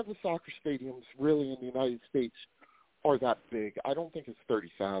 None of the soccer stadiums really in the United States are that big. I don't think it's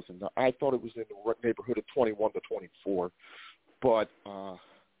 30,000. I thought it was in the neighborhood of 21 to 24. But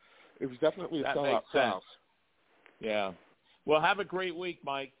It was definitely a That sellout makes sense. crowd. Yeah. Well, have a great week,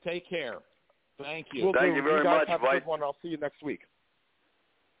 Mike. Take care. Thank you. Will Thank do. you very guys much, have Mike. a good one. I'll see you next week.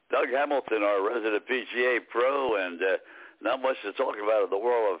 Doug Hamilton, our resident PGA pro, and not much to talk about in the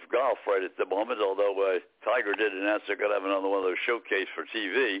world of golf right at the moment, although Tiger did announce they're going to have another one of those showcase for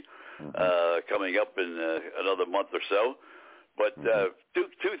TV coming up in another month or so. But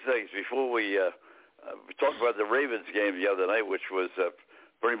two things before we talked about the Ravens game the other night, which was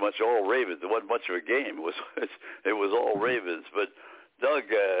pretty much all Ravens. It wasn't much of a game. It was all Ravens. But Doug,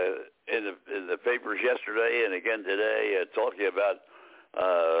 in the papers yesterday and again today, talking about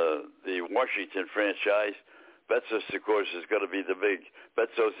the Washington franchise. Bezos, of course, is going to be the big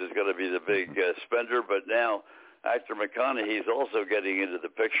spender. But now, actor McConaughey's also getting into the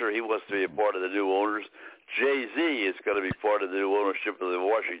picture. He wants to be a part of the new owners. Jay-Z is going to be part of the new ownership of the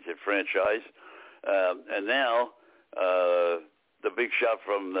Washington franchise. And now, the big shot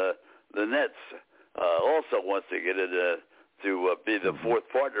from the Nets also wants to get into to be the fourth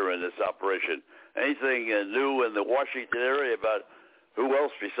partner in this operation. Anything new in the Washington area about who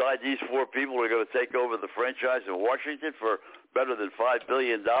else besides these four people are going to take over the franchise in Washington for better than $5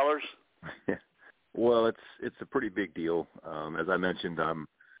 billion? Well, it's a pretty big deal. As I mentioned, I'm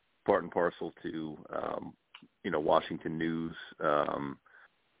part and parcel to Washington news.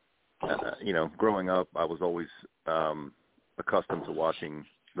 Growing up, I was always accustomed to watching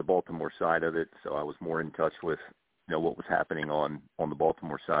the Baltimore side of it, so I was more in touch with what was happening on the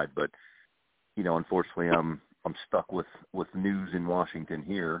Baltimore side. But unfortunately, I'm stuck with news in Washington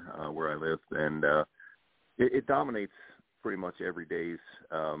here, where I live, and it dominates pretty much every day's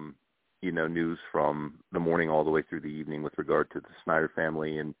news from the morning all the way through the evening with regard to the Snyder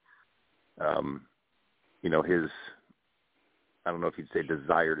family and his, I don't know if you'd say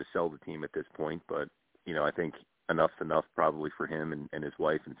desire to sell the team at this point, but I think enough's enough probably for him and his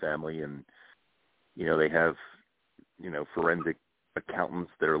wife and family, and they have forensic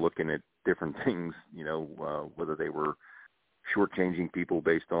accountants that are looking at different things, whether they were shortchanging people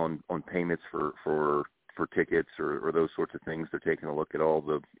based on payments for tickets or those sorts of things. They're taking a look at all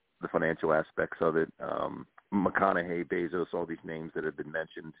the financial aspects of it. McConaughey, Bezos, all these names that have been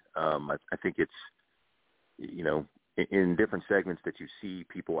mentioned. I think it's, in different segments that you see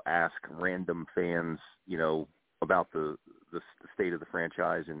people ask random fans, about the state of the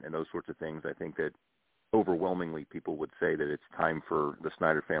franchise and those sorts of things. I think that overwhelmingly people would say that it's time for the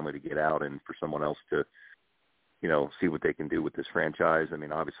Snyder family to get out and for someone else to, see what they can do with this franchise. I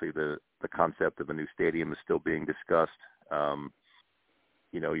mean, obviously the concept of a new stadium is still being discussed.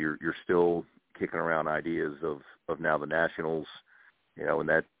 You're still kicking around ideas of now the Nationals, and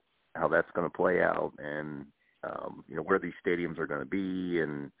how that's going to play out, and where these stadiums are going to be,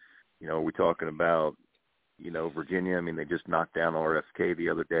 and are we talking about Virginia? I mean, they just knocked down RFK the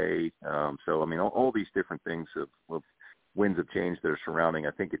other day. So I mean, all these different things of winds of change that are surrounding.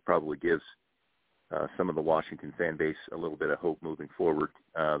 I think it probably gives some of the Washington fan base a little bit of hope moving forward,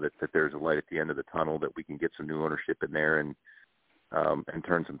 that there's a light at the end of the tunnel, that we can get some new ownership in there and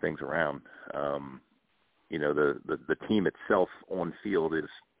turn some things around. The team itself on field is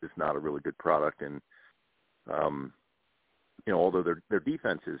not a really good product, and although their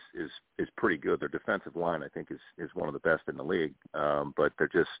defense is pretty good, their defensive line I think is one of the best in the league. But they're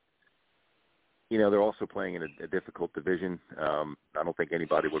just they're also playing in a difficult division. I don't think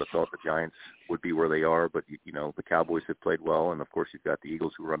anybody would have thought the Giants would be where they are, but the Cowboys have played well, and of course you've got the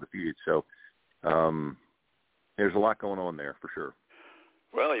Eagles who are undefeated. So there's a lot going on there for sure.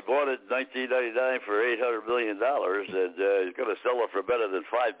 Well, he bought it in 1999 for $800 million, and he's going to sell it for better than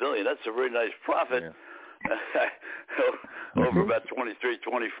 $5 billion. That's a very nice profit. Yeah. Over about 23,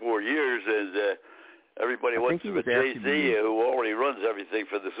 24 years, and everybody wants to. But Jay-Z, who already runs everything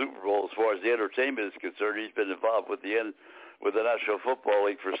for the Super Bowl as far as the entertainment is concerned, he's been involved with the National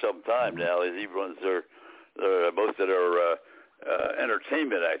Football League for some time now, as he runs their most of their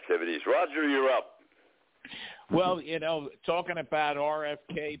entertainment activities. Roger, you're up. Well, talking about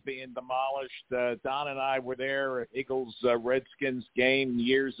RFK being demolished, Don and I were there at Eagles-Redskins game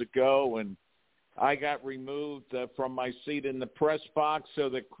years ago, and I got removed from my seat in the press box so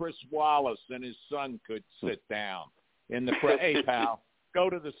that Chris Wallace and his son could sit down in the press. Hey, pal, go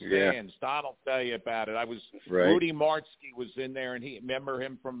to the stands. Yeah. Don will tell you about it. Rudy Martzke was in there, and remember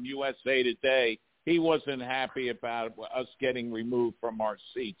him from USA Today. He wasn't happy about us getting removed from our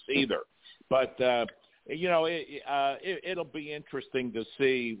seats either. But, it'll be interesting to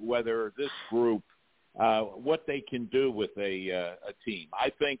see whether this group, what they can do with a team.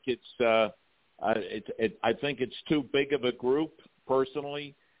 I think I think it's too big of a group,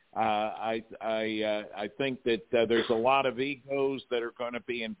 personally. I think that there's a lot of egos that are going to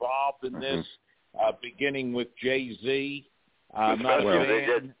be involved in this, beginning with Jay-Z. Especially if they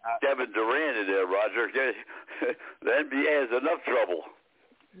get Kevin Durant in there, Roger. The NBA has enough trouble.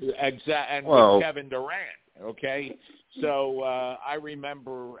 Exactly, and with Kevin Durant, okay? So I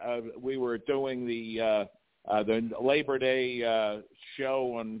remember we were doing the Labor Day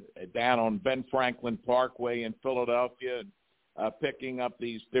show down on Ben Franklin Parkway in Philadelphia, picking up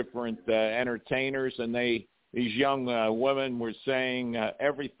these different entertainers, and these young women were saying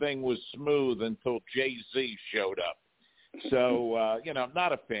everything was smooth until Jay-Z showed up. So, I'm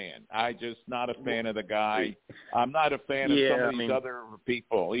not a fan. Not a fan of the guy. I'm not a fan of some of these other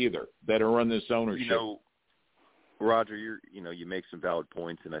people either that are on this ownership. Roger, you make some valid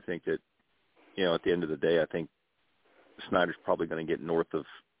points, and I think that, at the end of the day, I think Snyder's probably going to get north of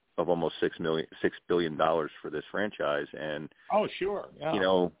almost $6 billion for this franchise. And oh, sure.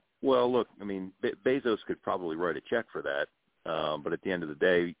 Yeah. Well, look, I mean, Bezos could probably write a check for that. But at the end of the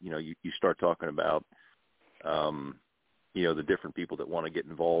day, you start talking about, the different people that want to get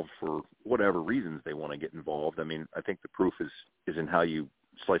involved for whatever reasons they want to get involved. I mean, I think the proof is in how you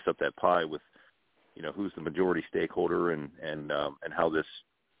slice up that pie with, who's the majority stakeholder and how this,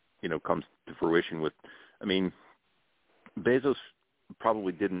 comes to fruition with, I mean, Bezos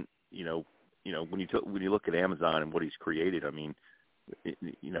probably didn't, when you look at Amazon and what he's created, I mean,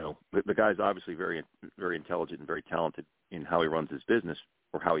 the guy's obviously very, very intelligent and very talented in how he runs his business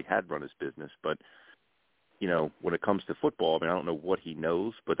or how he had run his business. But, when it comes to football, I mean, I don't know what he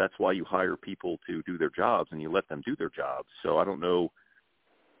knows, but that's why you hire people to do their jobs and you let them do their jobs. So I don't know,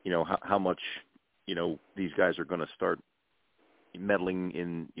 how much, these guys are going to start meddling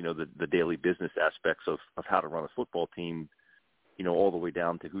in, the daily business aspects of how to run a football team, all the way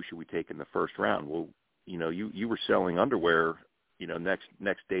down to who should we take in the first round. Well, you were selling underwear,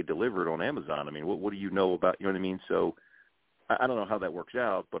 next day delivered on Amazon. I mean, what do you know about, you know what I mean? So I don't know how that works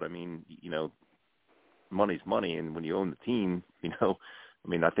out, but I mean, money's money. And when you own the team, I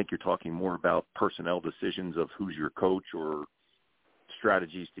mean, I think you're talking more about personnel decisions of who's your coach or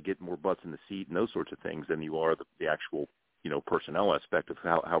strategies to get more butts in the seat and those sorts of things than you are the actual, personnel aspect of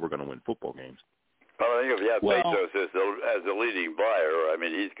how we're going to win football games. Well, I think if you have Bezos as the leading buyer, I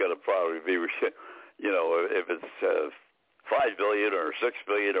mean, he's going to probably be, if it's $5 billion or $6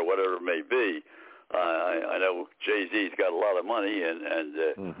 billion or whatever it may be. I know Jay-Z's got a lot of money, and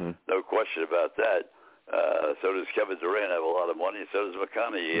no question about that. So does Kevin Durant have a lot of money. So does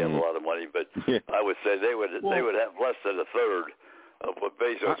McConaughey have a lot of money. But I would say they would have less than a third of what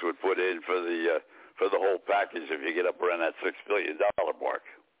Bezos would put in for the whole package if you get up around that $6 billion mark.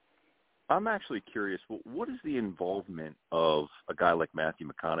 I'm actually curious. What is the involvement of a guy like Matthew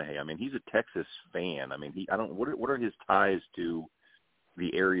McConaughey? I mean, he's a Texas fan. I mean, what are his ties to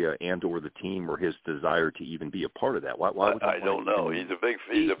the area and or the team, or his desire to even be a part of that? Why would I don't know. He's a big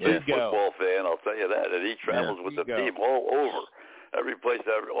football fan. I'll tell you that, and he travels with the team all over. Every place,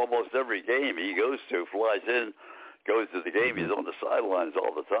 almost every game he goes to, flies in, goes to the game. He's on the sidelines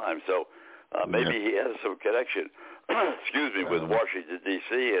all the time. So maybe he has some connection. With Washington,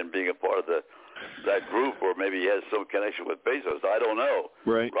 D.C. and being a part of that group, or maybe he has some connection with Bezos. I don't know.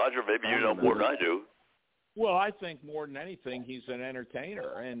 Right. Roger, maybe you know more than I do. Well, I think more than anything, he's an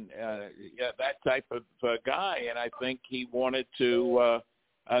entertainer and that type of guy. And I think he wanted to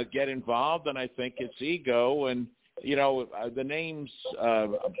get involved, and I think it's ego. And, the names,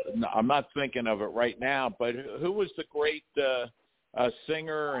 I'm not thinking of it right now, but who was the great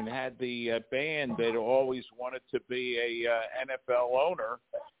singer and had the band that always wanted to be a NFL owner,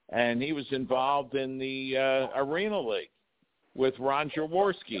 and he was involved in the Arena League with Ron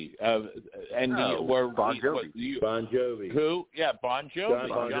Jaworski. Bon Jovi. Who? Yeah, Bon Jovi.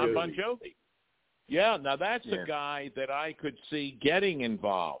 John Bon Jovi. Yeah, now that's a guy that I could see getting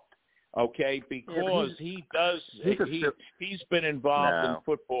involved. Okay, because he's been involved in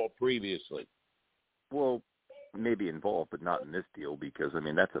football previously. Well, maybe involved, but not in this deal, because I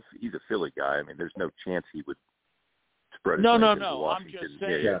mean he's a Philly guy. I mean, there's no chance he would spread his legs into Washington. I'm just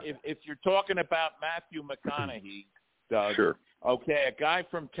saying, if you're talking about Matthew McConaughey, Doug, sure. Okay, a guy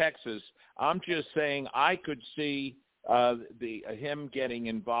from Texas. I'm just saying I could see him getting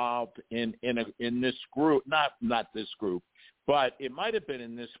involved in this group, not this group, but it might have been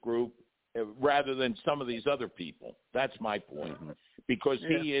in this group rather than some of these other people. That's my point, because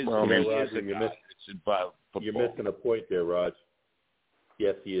he is a guy that's involved. You're missing a point there, Raj.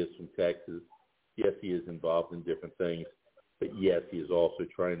 Yes, he is from Texas. Yes, he is involved in different things. But yes, he is also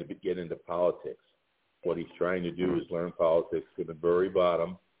trying to get into politics. What he's trying to do is learn politics from the very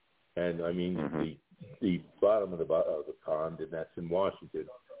bottom. And, I mean, the bottom of the pond, and that's in Washington.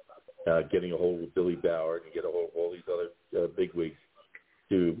 getting a hold of Billy Bauer and get a hold of all these other bigwigs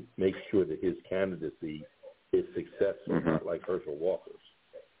to make sure that his candidacy is successful, not like Herschel Walker's.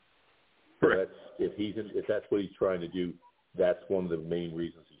 So Correct. If that's what he's trying to do, that's one of the main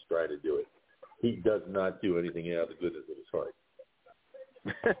reasons he's trying to do it. He does not do anything out of the goodness of his heart.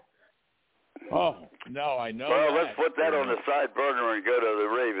 Oh, no, I know. Well, let's put that on the side burner and go to the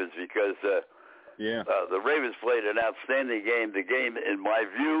Ravens because the Ravens played an outstanding game. The game, in my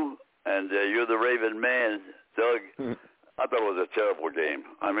view, and you're the Raven man, Doug, I thought it was a terrible game.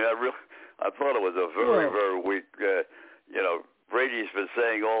 I mean, I thought it was a very, very weak, Brady's been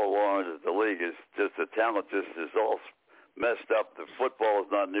saying all along that the league is just the talent just is all messed up. The football is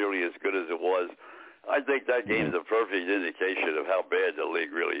not nearly as good as it was. I think that game is a perfect indication of how bad the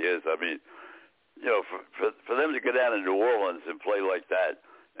league really is. I mean, for them to go down to New Orleans and play like that,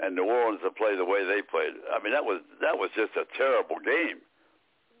 and New Orleans to play the way they played, I mean, that was just a terrible game.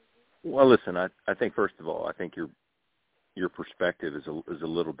 Well, listen, I think first of all, I think your perspective is a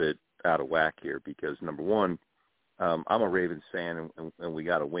little bit out of whack here because number one, I'm a Ravens fan and we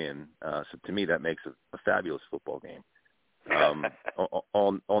got to win. So to me, that makes a fabulous football game.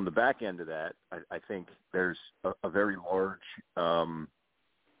 On the back end of that, I think there's a very large,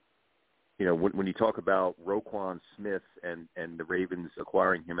 when you talk about Roquan Smith and the Ravens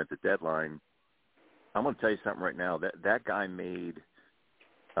acquiring him at the deadline, I'm going to tell you something right now. That guy made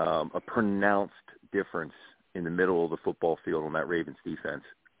a pronounced difference in the middle of the football field on that Ravens defense.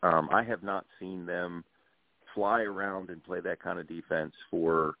 I have not seen them fly around and play that kind of defense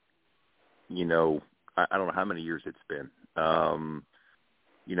for, I don't know how many years it's been.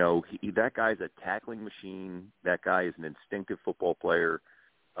 That guy's a tackling machine. That guy is an instinctive football player.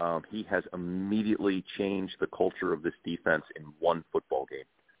 He has immediately changed the culture of this defense in one football game.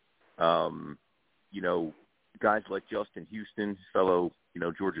 Guys like Justin Houston, fellow,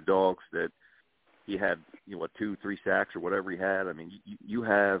 Georgia Dogs, that he had, 2-3 sacks or whatever he had. I mean, you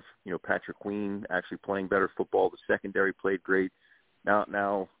have, Patrick Quinn actually playing better football. The secondary played great.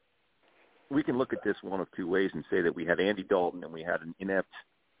 Now we can look at this one of two ways and say that we had Andy Dalton and we had an inept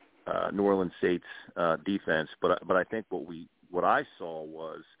New Orleans Saints defense. But I think what I saw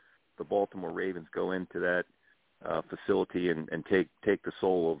was the Baltimore Ravens go into that facility and take the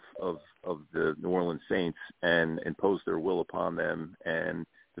soul of the New Orleans Saints and impose their will upon them. And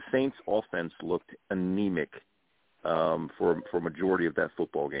the Saints offense looked anemic for a majority of that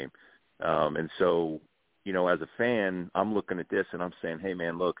football game. And so, as a fan, I'm looking at this and I'm saying, hey,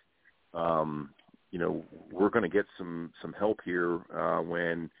 man, look, we're going to get some help here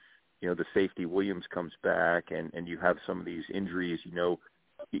when, the safety Williams comes back and you have some of these injuries.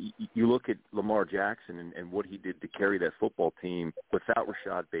 You look at Lamar Jackson and what he did to carry that football team without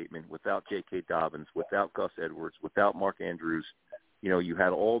Rashad Bateman, without J.K. Dobbins, without Gus Edwards, without Mark Andrews. You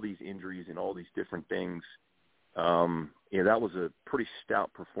had all these injuries and all these different things. That was a pretty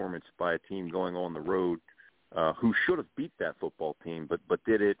stout performance by a team going on the road who should have beat that football team, but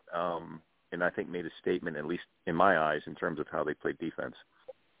did it, and I think made a statement, at least in my eyes, in terms of how they played defense.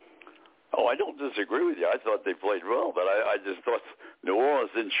 Oh, I don't disagree with you. I thought they played well, but I just thought New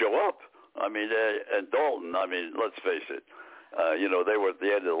Orleans didn't show up. I mean, and Dalton, let's face it, they were at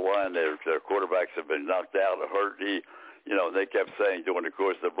the end of the line. Their quarterbacks have been knocked out or hurt. They kept saying during the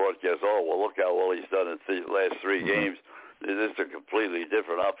course of the broadcast, oh, well, look how well he's done in the last three games. This is a completely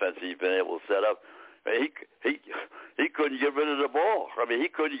different offense he's been able to set up. He couldn't get rid of the ball. I mean,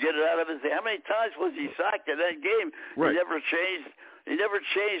 he couldn't get it out of his hand. How many times was he sacked in that game? Right. He never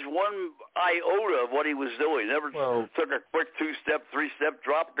changed one iota of what he was doing. He never took a quick 2-step, 3-step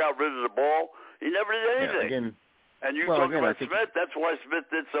drop, got rid of the ball. He never did anything. And you talk about Smith. That's why Smith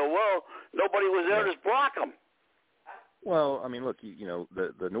did so well. Nobody was there to block him. Well, I mean, look,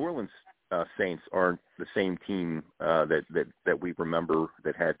 the New Orleans Saints aren't the same team that we remember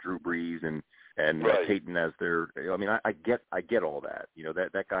that had Drew Brees and Kayden as their. I mean, I get all that.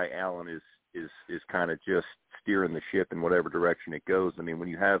 That guy Allen is kind of just steering the ship in whatever direction it goes. I mean, when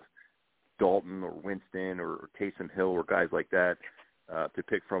you have Dalton or Winston or Taysom Hill or guys like that to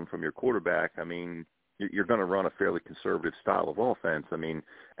pick from your quarterback, I mean, you're going to run a fairly conservative style of offense. I mean,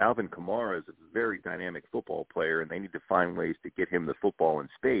 Alvin Kamara is a very dynamic football player, and they need to find ways to get him the football in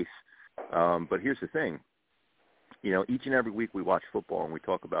space. But here's the thing. Each and every week we watch football and we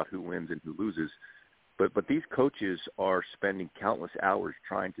talk about who wins and who loses. But these coaches are spending countless hours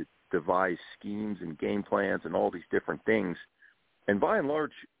trying to devise schemes and game plans and all these different things. And by and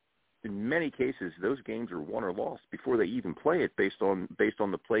large, in many cases, those games are won or lost before they even play it based on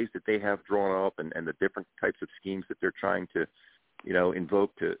the plays that they have drawn up and the different types of schemes that they're trying to,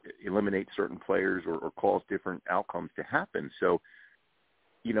 invoke to eliminate certain players or cause different outcomes to happen. So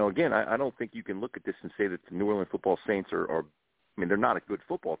again, I don't think you can look at this and say that the New Orleans Football Saints are I mean, they're not a good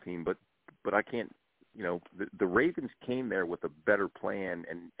football team, but I can't, the Ravens came there with a better plan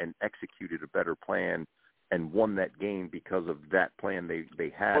and executed a better plan and won that game because of that plan they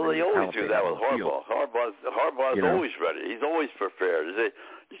had. Well, they always do that with Harbaugh. Harbaugh's always ready. He's always prepared.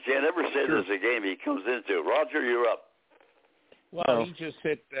 You can't ever say there's a game he comes into. Roger, you're up. Well, he just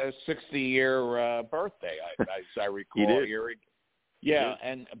hit a 60-year birthday, as I recall. He did. Yeah,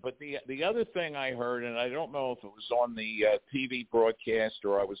 but the other thing I heard, and I don't know if it was on the TV broadcast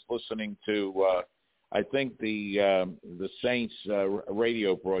or I was listening to, I think the Saints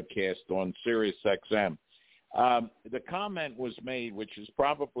radio broadcast on Sirius XM. The comment was made, which is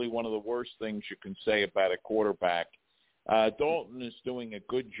probably one of the worst things you can say about a quarterback. Dalton is doing a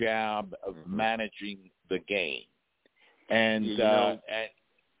good job of managing the game. And go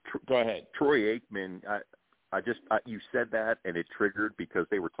ahead. Troy Aikman, you said that, and it triggered because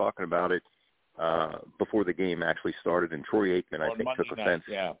they were talking about it before the game actually started, and Troy Aikman, I think, took offense.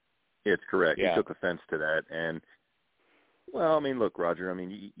 Yeah. It's correct. Yeah. He took offense to that. And, well, I mean, look, Roger, I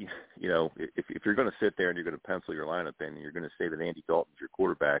mean, if you're going to sit there and you're going to pencil your lineup in and you're going to say that Andy Dalton's your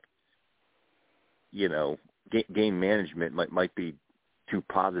quarterback, game management might be too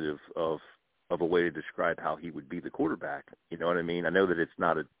positive of a way to describe how he would be the quarterback. You know what I mean? I know that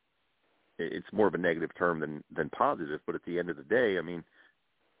it's more of a negative term than positive, but at the end of the day, I mean,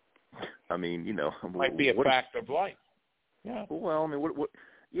 might be a fact of life. Yeah. Well, I mean, what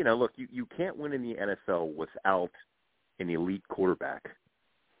look, you can't win in the NFL without an elite quarterback.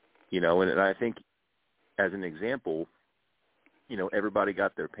 And I think, as an example, everybody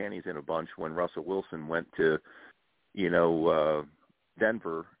got their panties in a bunch when Russell Wilson went to,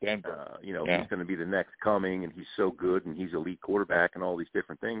 Denver. He's going to be the next coming, and he's so good, and he's elite quarterback, and all these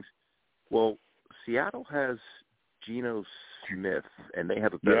different things. Well, Seattle has Geno Smith, and they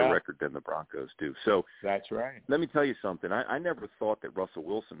have a better record than the Broncos do. So that's right. Let me tell you something. I never thought that Russell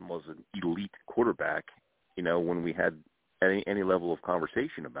Wilson was an elite quarterback, when we had any level of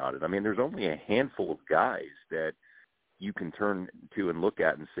conversation about it. I mean, there's only a handful of guys that you can turn to and look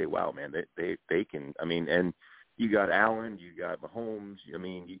at and say, wow, man, they can. I mean, and you got Allen, you got Mahomes. I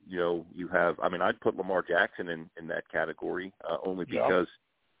mean, you have – I mean, I'd put Lamar Jackson in that category only because,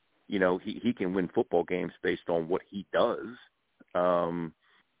 he can win football games based on what he does. I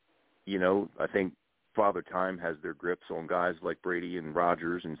think Father Time has their grips on guys like Brady and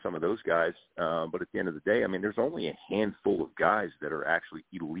Rodgers and some of those guys. But at the end of the day, I mean, there's only a handful of guys that are actually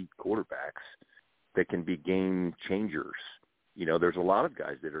elite quarterbacks that can be game changers. There's a lot of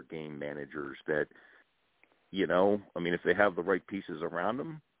guys that are game managers that – I mean, if they have the right pieces around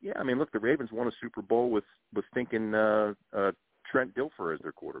them, yeah. I mean, look, the Ravens won a Super Bowl with thinking Trent Dilfer as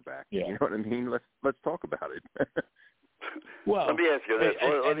their quarterback. Yeah. You know what I mean? Let's talk about it. Well, let me ask you this.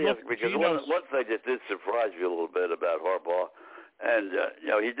 Let me ask you, because one thing that did surprise me a little bit about Harbaugh, and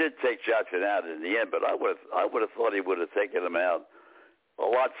he did take Jackson out in the end, but I would have thought he would have taken him out a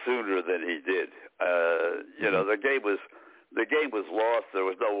lot sooner than he did. The game was lost. There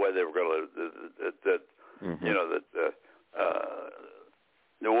was no way they were going to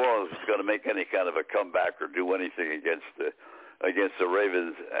New Orleans was going to make any kind of a comeback or do anything against the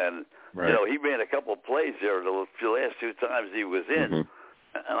Ravens. And, he ran a couple of plays there the last two times he was in. And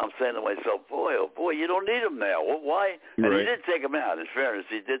I'm saying to myself, boy, you don't need him now. Why? And he did take him out. In fairness,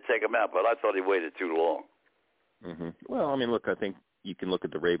 he did take him out, but I thought he waited too long. Well, I mean, look, I think you can look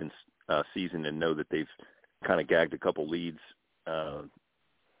at the Ravens season and know that they've kind of gagged a couple leads.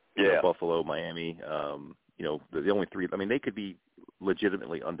 Buffalo, Miami, the only three. I mean, they could be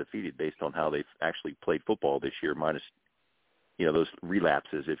legitimately undefeated based on how they've actually played football this year, minus, those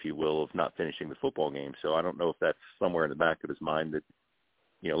relapses, if you will, of not finishing the football game. So I don't know if that's somewhere in the back of his mind that,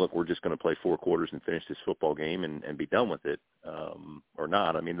 look, we're just going to play 4 quarters and finish this football game and be done with it, or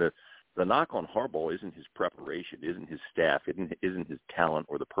not. I mean, the knock on Harbaugh isn't his preparation, isn't his staff, isn't his talent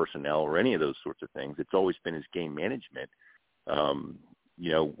or the personnel or any of those sorts of things. It's always been his game management.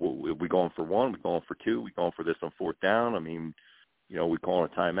 We going for 1, we going for 2, we going for this on 4th down. I mean, we calling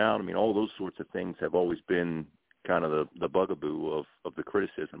a timeout. I mean, all those sorts of things have always been kind of the bugaboo of the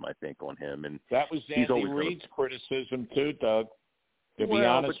criticism, I think, on him. And that was Andy Reid's criticism too, Doug, to be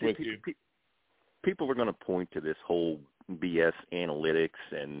honest with you. People are going to point to this whole BS analytics,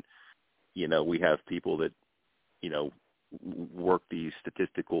 and, we have people that, work these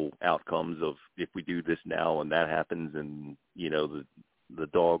statistical outcomes of if we do this now and that happens and, the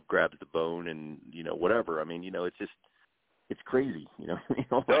dog grabs the bone and, whatever. I mean, it's crazy, No,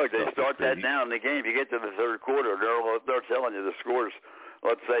 they start that now in the game. You get to the third quarter, they're telling you the scores,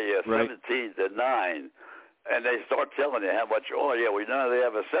 let's say 17-9, and they start telling you how much, we know they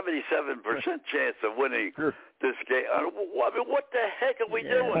have a 77% chance of winning this game. I mean, what the heck are we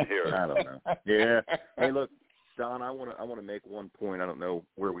doing here? I don't know. Yeah. Hey, look, Don, I want to make one point. I don't know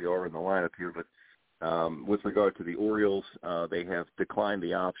where we are in the lineup here, but with regard to the Orioles, they have declined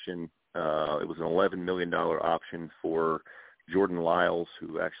the option. It was an $11 million option for Jordan Lyles,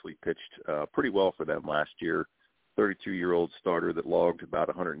 who actually pitched pretty well for them last year. 32-year-old starter that logged about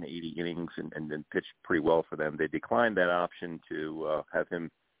 180 innings and then pitched pretty well for them. They declined that option to have him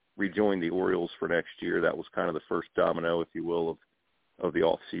rejoin the Orioles for next year. That was kind of the first domino, if you will, of the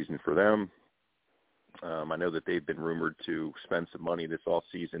off-season for them. I know that they've been rumored to spend some money this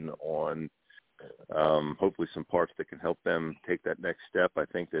off-season on hopefully some parts that can help them take that next step. I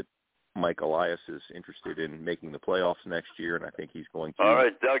think that Mike Elias is interested in making the playoffs next year, and I think he's going to. All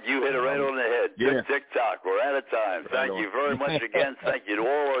right, Doug, you hit it right on the head. Yeah. Tick-tock. We're out of time. Thank you very much again. Thank you to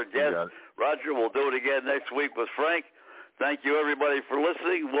all our guests. Roger, we'll do it again next week with Frank. Thank you, everybody, for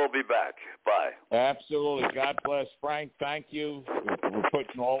listening. We'll be back. Bye. Absolutely. God bless. Frank, thank you for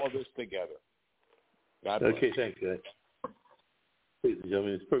putting all of this together. God bless. Okay, thanks, guys. Ladies and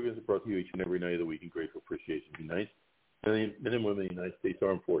gentlemen, this program is brought to you each and every night of the week in grateful appreciation unite. Men and women of the United States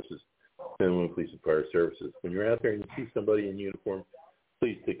Armed Forces, men and women police and fire services. When you're out there and you see somebody in uniform,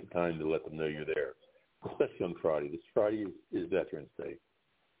 please take the time to let them know you're there, especially on Friday. This Friday is Veterans Day.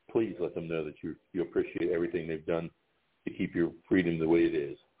 Please let them know that you appreciate everything they've done to keep your freedom the way it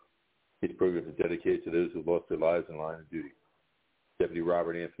is. This program is dedicated to those who lost their lives in line of duty. Deputy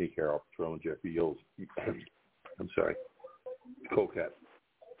Robert Anthony Carroll, Patrolman Jeffrey Yoles, Colcat,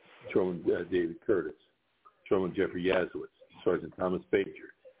 Patrolman David Curtis, Patrolman Jeffrey Yazowitz, Sergeant Thomas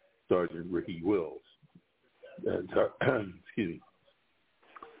Baker, Sergeant Ricky Wills, Detective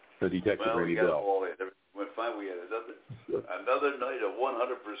Randy Bell. All in. We had another night of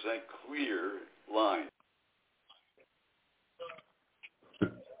 100% clear line.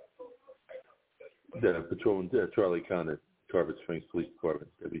 Patrolman Charlie Conner, Target Springs Police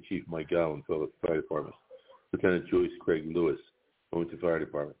Department, Deputy Chief Mike Gowan, Phillips Fire Department, Lieutenant Joyce Craig Lewis, Wilmington Fire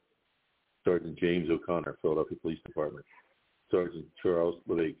Department, Sergeant James O'Connor, Philadelphia Police Department, Sergeant Charles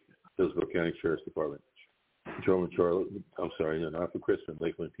Lake, Hillsborough County Sheriff's Department, Patrolman Arthur Crispin,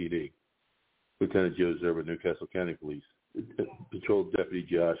 Lakeland PD, Lieutenant Joe Zerba, Newcastle County Police, Patrol Deputy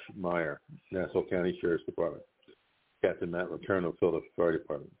Josh Meyer, Nassau County Sheriff's Department, Captain Matt Letourneau, Philadelphia Fire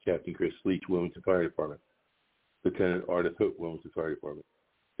Department, Captain Chris Leach, Wilmington Fire Department, Lieutenant Ardith Hope, Wilmington Fire Department,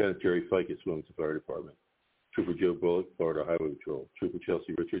 Lieutenant Jerry Ficus, Wilmington Fire Department, Trooper Joe Bullock, Florida Highway Patrol, Trooper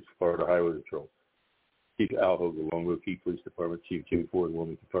Chelsea Richards, Florida Highway Patrol, Chief Al Hogan, Longwood Key Police Department, Chief Jimmy Ford,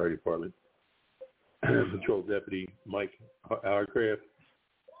 Wilmington Fire Department, Patrol Deputy Mike Howardcraft,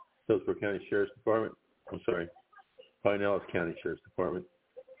 Hillsborough County Sheriff's Department, Pinellas County Sheriff's Department,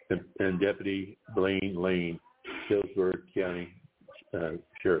 and Deputy Blaine Lane, Hillsborough County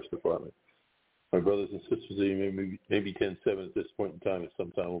Sheriff's Department. My brothers and sisters, maybe 10-7 at this point in time, and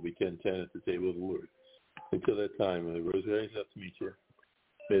sometime will be 10-10 at the table of the Lord. Until that time, when the rose rises up to meet you,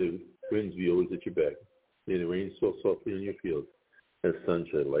 may the winds be always at your back. May the rain fall softly in your fields, and the sun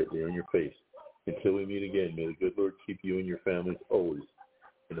shine lightly on your face. Until we meet again, may the good Lord keep you and your families always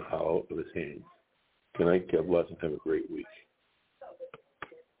in the hollow of his hands. Good night, God bless, and have a great week.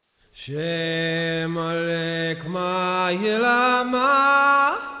 Shem Alek Ma'ilama,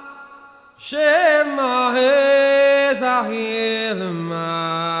 Shem Ahezahilma,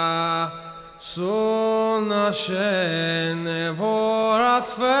 Son Hashem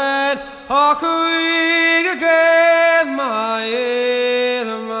Nevoratfen, Hakuig Aged Ma'ilma,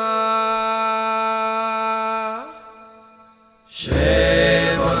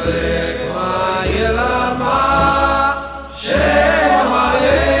 Shem Alek Ma'ilama, Shem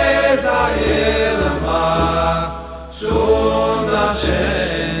Ahezahilma, Son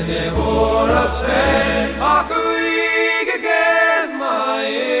Hashem Nevoratfen, Hakuig Aged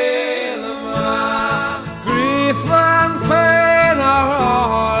Ma'ilma. Grief and pain are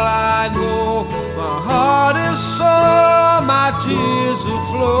all I know. My heart is sore, my tears will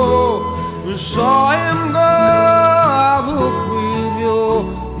flow. We saw him go, I will with you.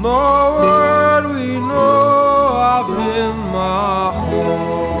 No word we know of him, my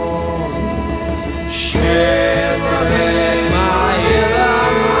home. Shem Ahezahilma,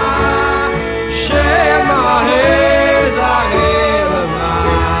 Shem Ahezahilma,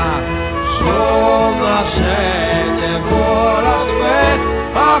 Son Hashem Nevoratfen,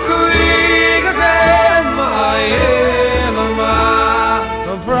 Hakuig Aged Ma'ilma.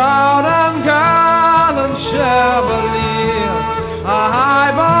 The proud and gallant Chevalier, a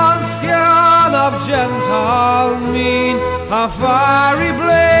high-born scion of gentle mien, a fiery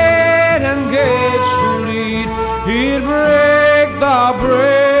blade engaged to lead.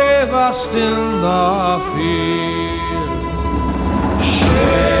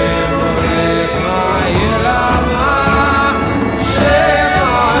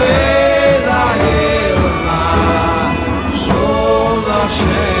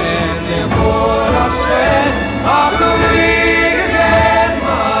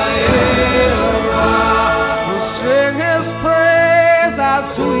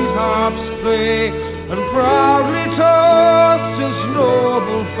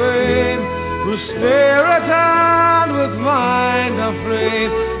 who stare at hand with mind afraid,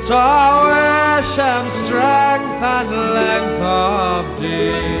 saw wish and strength and length of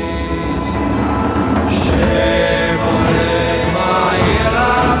days. Shema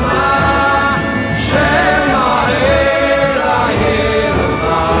Yirama, Shema Yirama,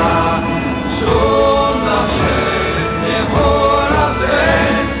 Son Hashem Yehor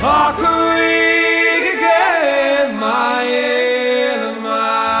Hashem, Hakuig again, my Yirama.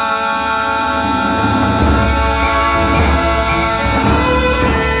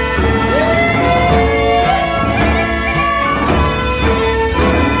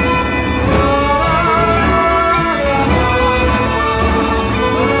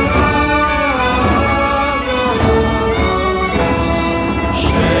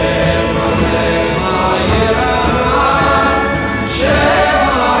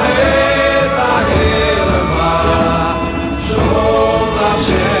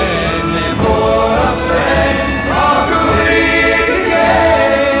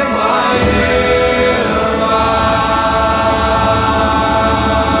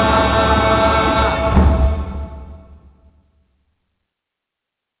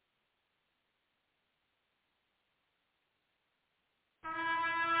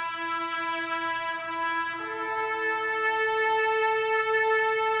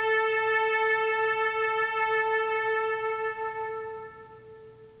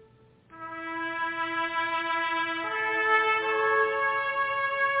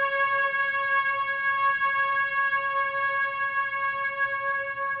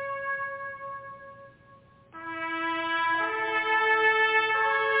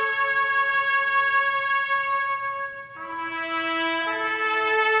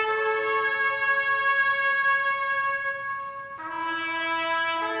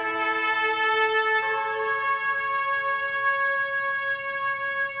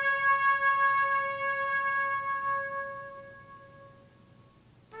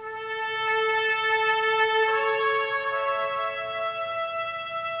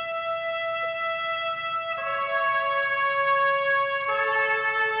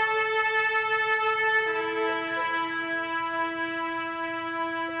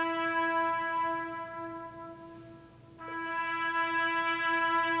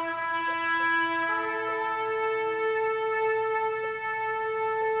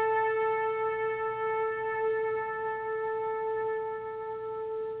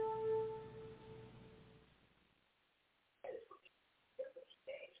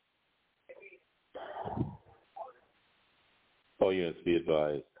 All units be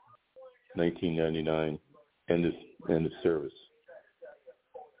advised. 1999, end of service.